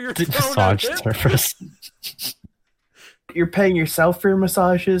 for your The phone massage and it. therapist. You're paying yourself for your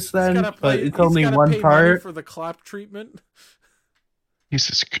massages He's then, gotta but pay- it's he's only gotta one pay money part. for the clap treatment.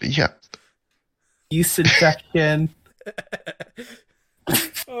 Yeah. Yeast infection.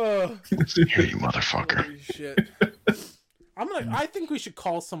 Oh, Here, you motherfucker. holy shit! I think we should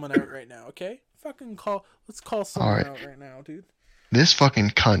call someone out right now. Okay, fucking call. Let's call someone Alright. out right now, dude. This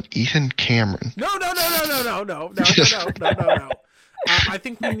fucking cunt, Ethan Cameron. No. I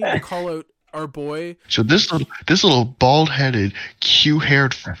think we need to call out our boy So this little bald-headed,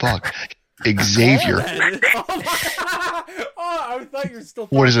 Q-haired fuck, Xavier. Oh, I thought you were still.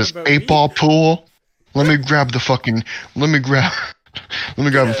 What is this? talking about 8-ball pool? Let me grab the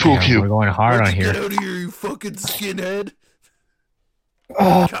pool Yeah, cue. we're going me. hard on Let's here. Get out of here, you fucking skinhead!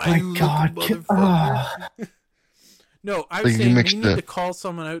 Oh Caillou my god. looking Oh. No, I Like, was you saying we mixed need the- to call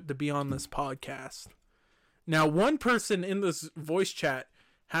someone out to be on this podcast. Now, one person in this voice chat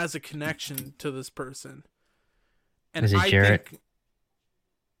has a connection to this person, and Is it I Jarrett? think,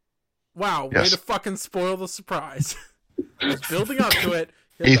 wow, way Yes. to fucking spoil the surprise. I was building up to it.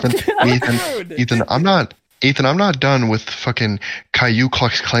 Ethan, Ruined it. Ethan, I'm not done with fucking Caillou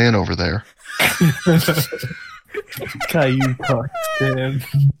Klux Klan over there. Caillou Klux Klan.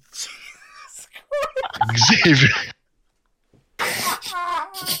 Xavier.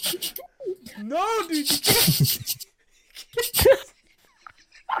 No, dude.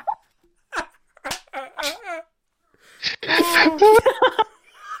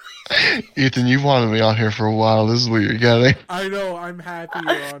 Ethan, you wanted me on here for a while. This is what you're getting. I know. I'm happy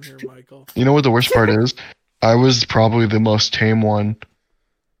you're on here, Michael. You know what the worst part is? I was probably the most tame one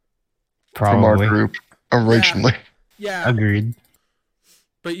from our Probably. group originally. Yeah, Agreed.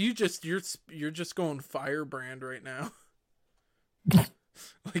 but you're just going firebrand right now.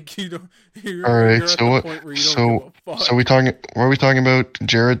 Like you don't. You're, All right, you're at so the what- point where you don't give a fuck. So what are we talking about?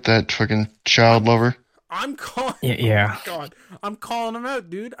 Jared, that fucking child lover? I'm calling. Yeah. Oh my God, I'm calling him out,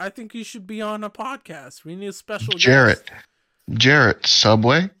 dude. I think you should be on a podcast. We need a special Jarrett. guest. Jarrett,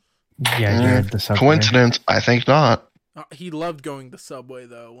 Subway? Yeah, Jared, the subway. Coincidence? I think not. He loved going to Subway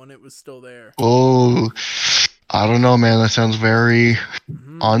though when it was still there. Oh, I don't know, man. That sounds very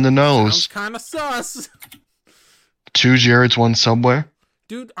Mhm. on the Sounds nose. kind of sus, 2 Jareds, 1 Subway.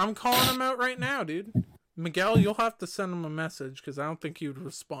 Dude, I'm calling him out right now, dude. Miguel, you'll have to send him a message because I don't think he would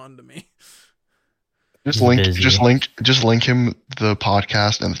respond to me. Just link him the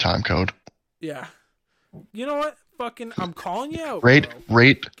podcast and the time code. Yeah. You know what? Fucking, I'm calling you out. Right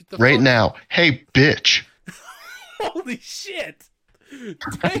bro. now. Hey, bitch. Holy shit!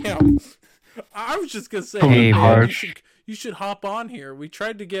 Damn. I was just gonna say, Hey, man, Harsh. you should hop on here. We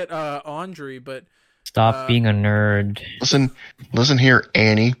tried to get Andre, but Stop being a nerd. Listen here,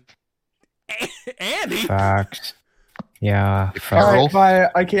 Annie. Annie. Facts. Yeah. All Facts. right, bye.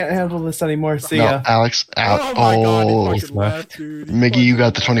 I can't handle this anymore. See ya. Alex. Oh my god, he he's fucking left. left, dude. Miggy, you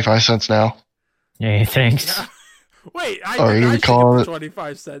got the 25 cents now. Yeah, thanks. Yeah. Wait, I Are you should calling get it? the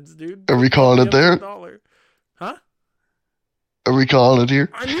 25 cents, dude. Are we calling it there? $1. Huh? Are we calling it here?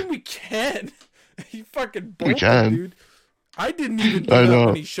 I mean, we can. You fucking We bolted, can. dude. I didn't even do I that know.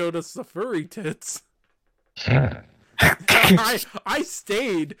 when he showed us the furry tits. I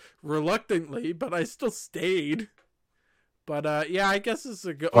stayed reluctantly, but I still stayed. But yeah, I guess it's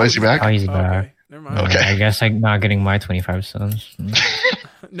a good. Oh, is he back? Oh, he's back. Okay, never mind. Okay. I guess I'm not getting my 25 cents.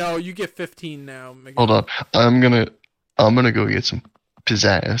 No, you get 15 now. Miguel. Hold on. I'm gonna go get some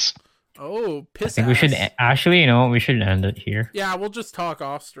pizzazz. Oh, piss I think we should ass. actually, you know, we should end it here. Yeah, we'll just talk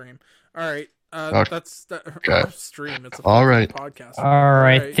off stream. All right. Okay. That's Okay. off stream. It's a All fucking right. podcast. All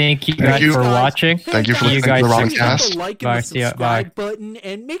right. Thank you Thank guys you. for Guys. watching. Hey, Thank you for guys, listening to the guys, Ramen make sure to Cast. like Bye, and the see ya, subscribe bye. button,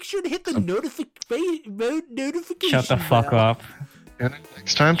 and make sure to hit the notification. Shut the fuck bell. up. And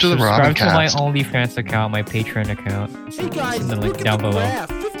next time to the Subscribe Ramen to my Cast. OnlyFans account, my Patreon account. Hey guys, In the look link at down the below. graph.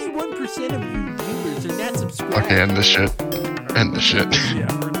 51% of you viewers are not subscribed. Okay, end this shit. End this shit.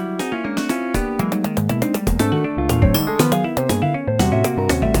 Yeah, we're not.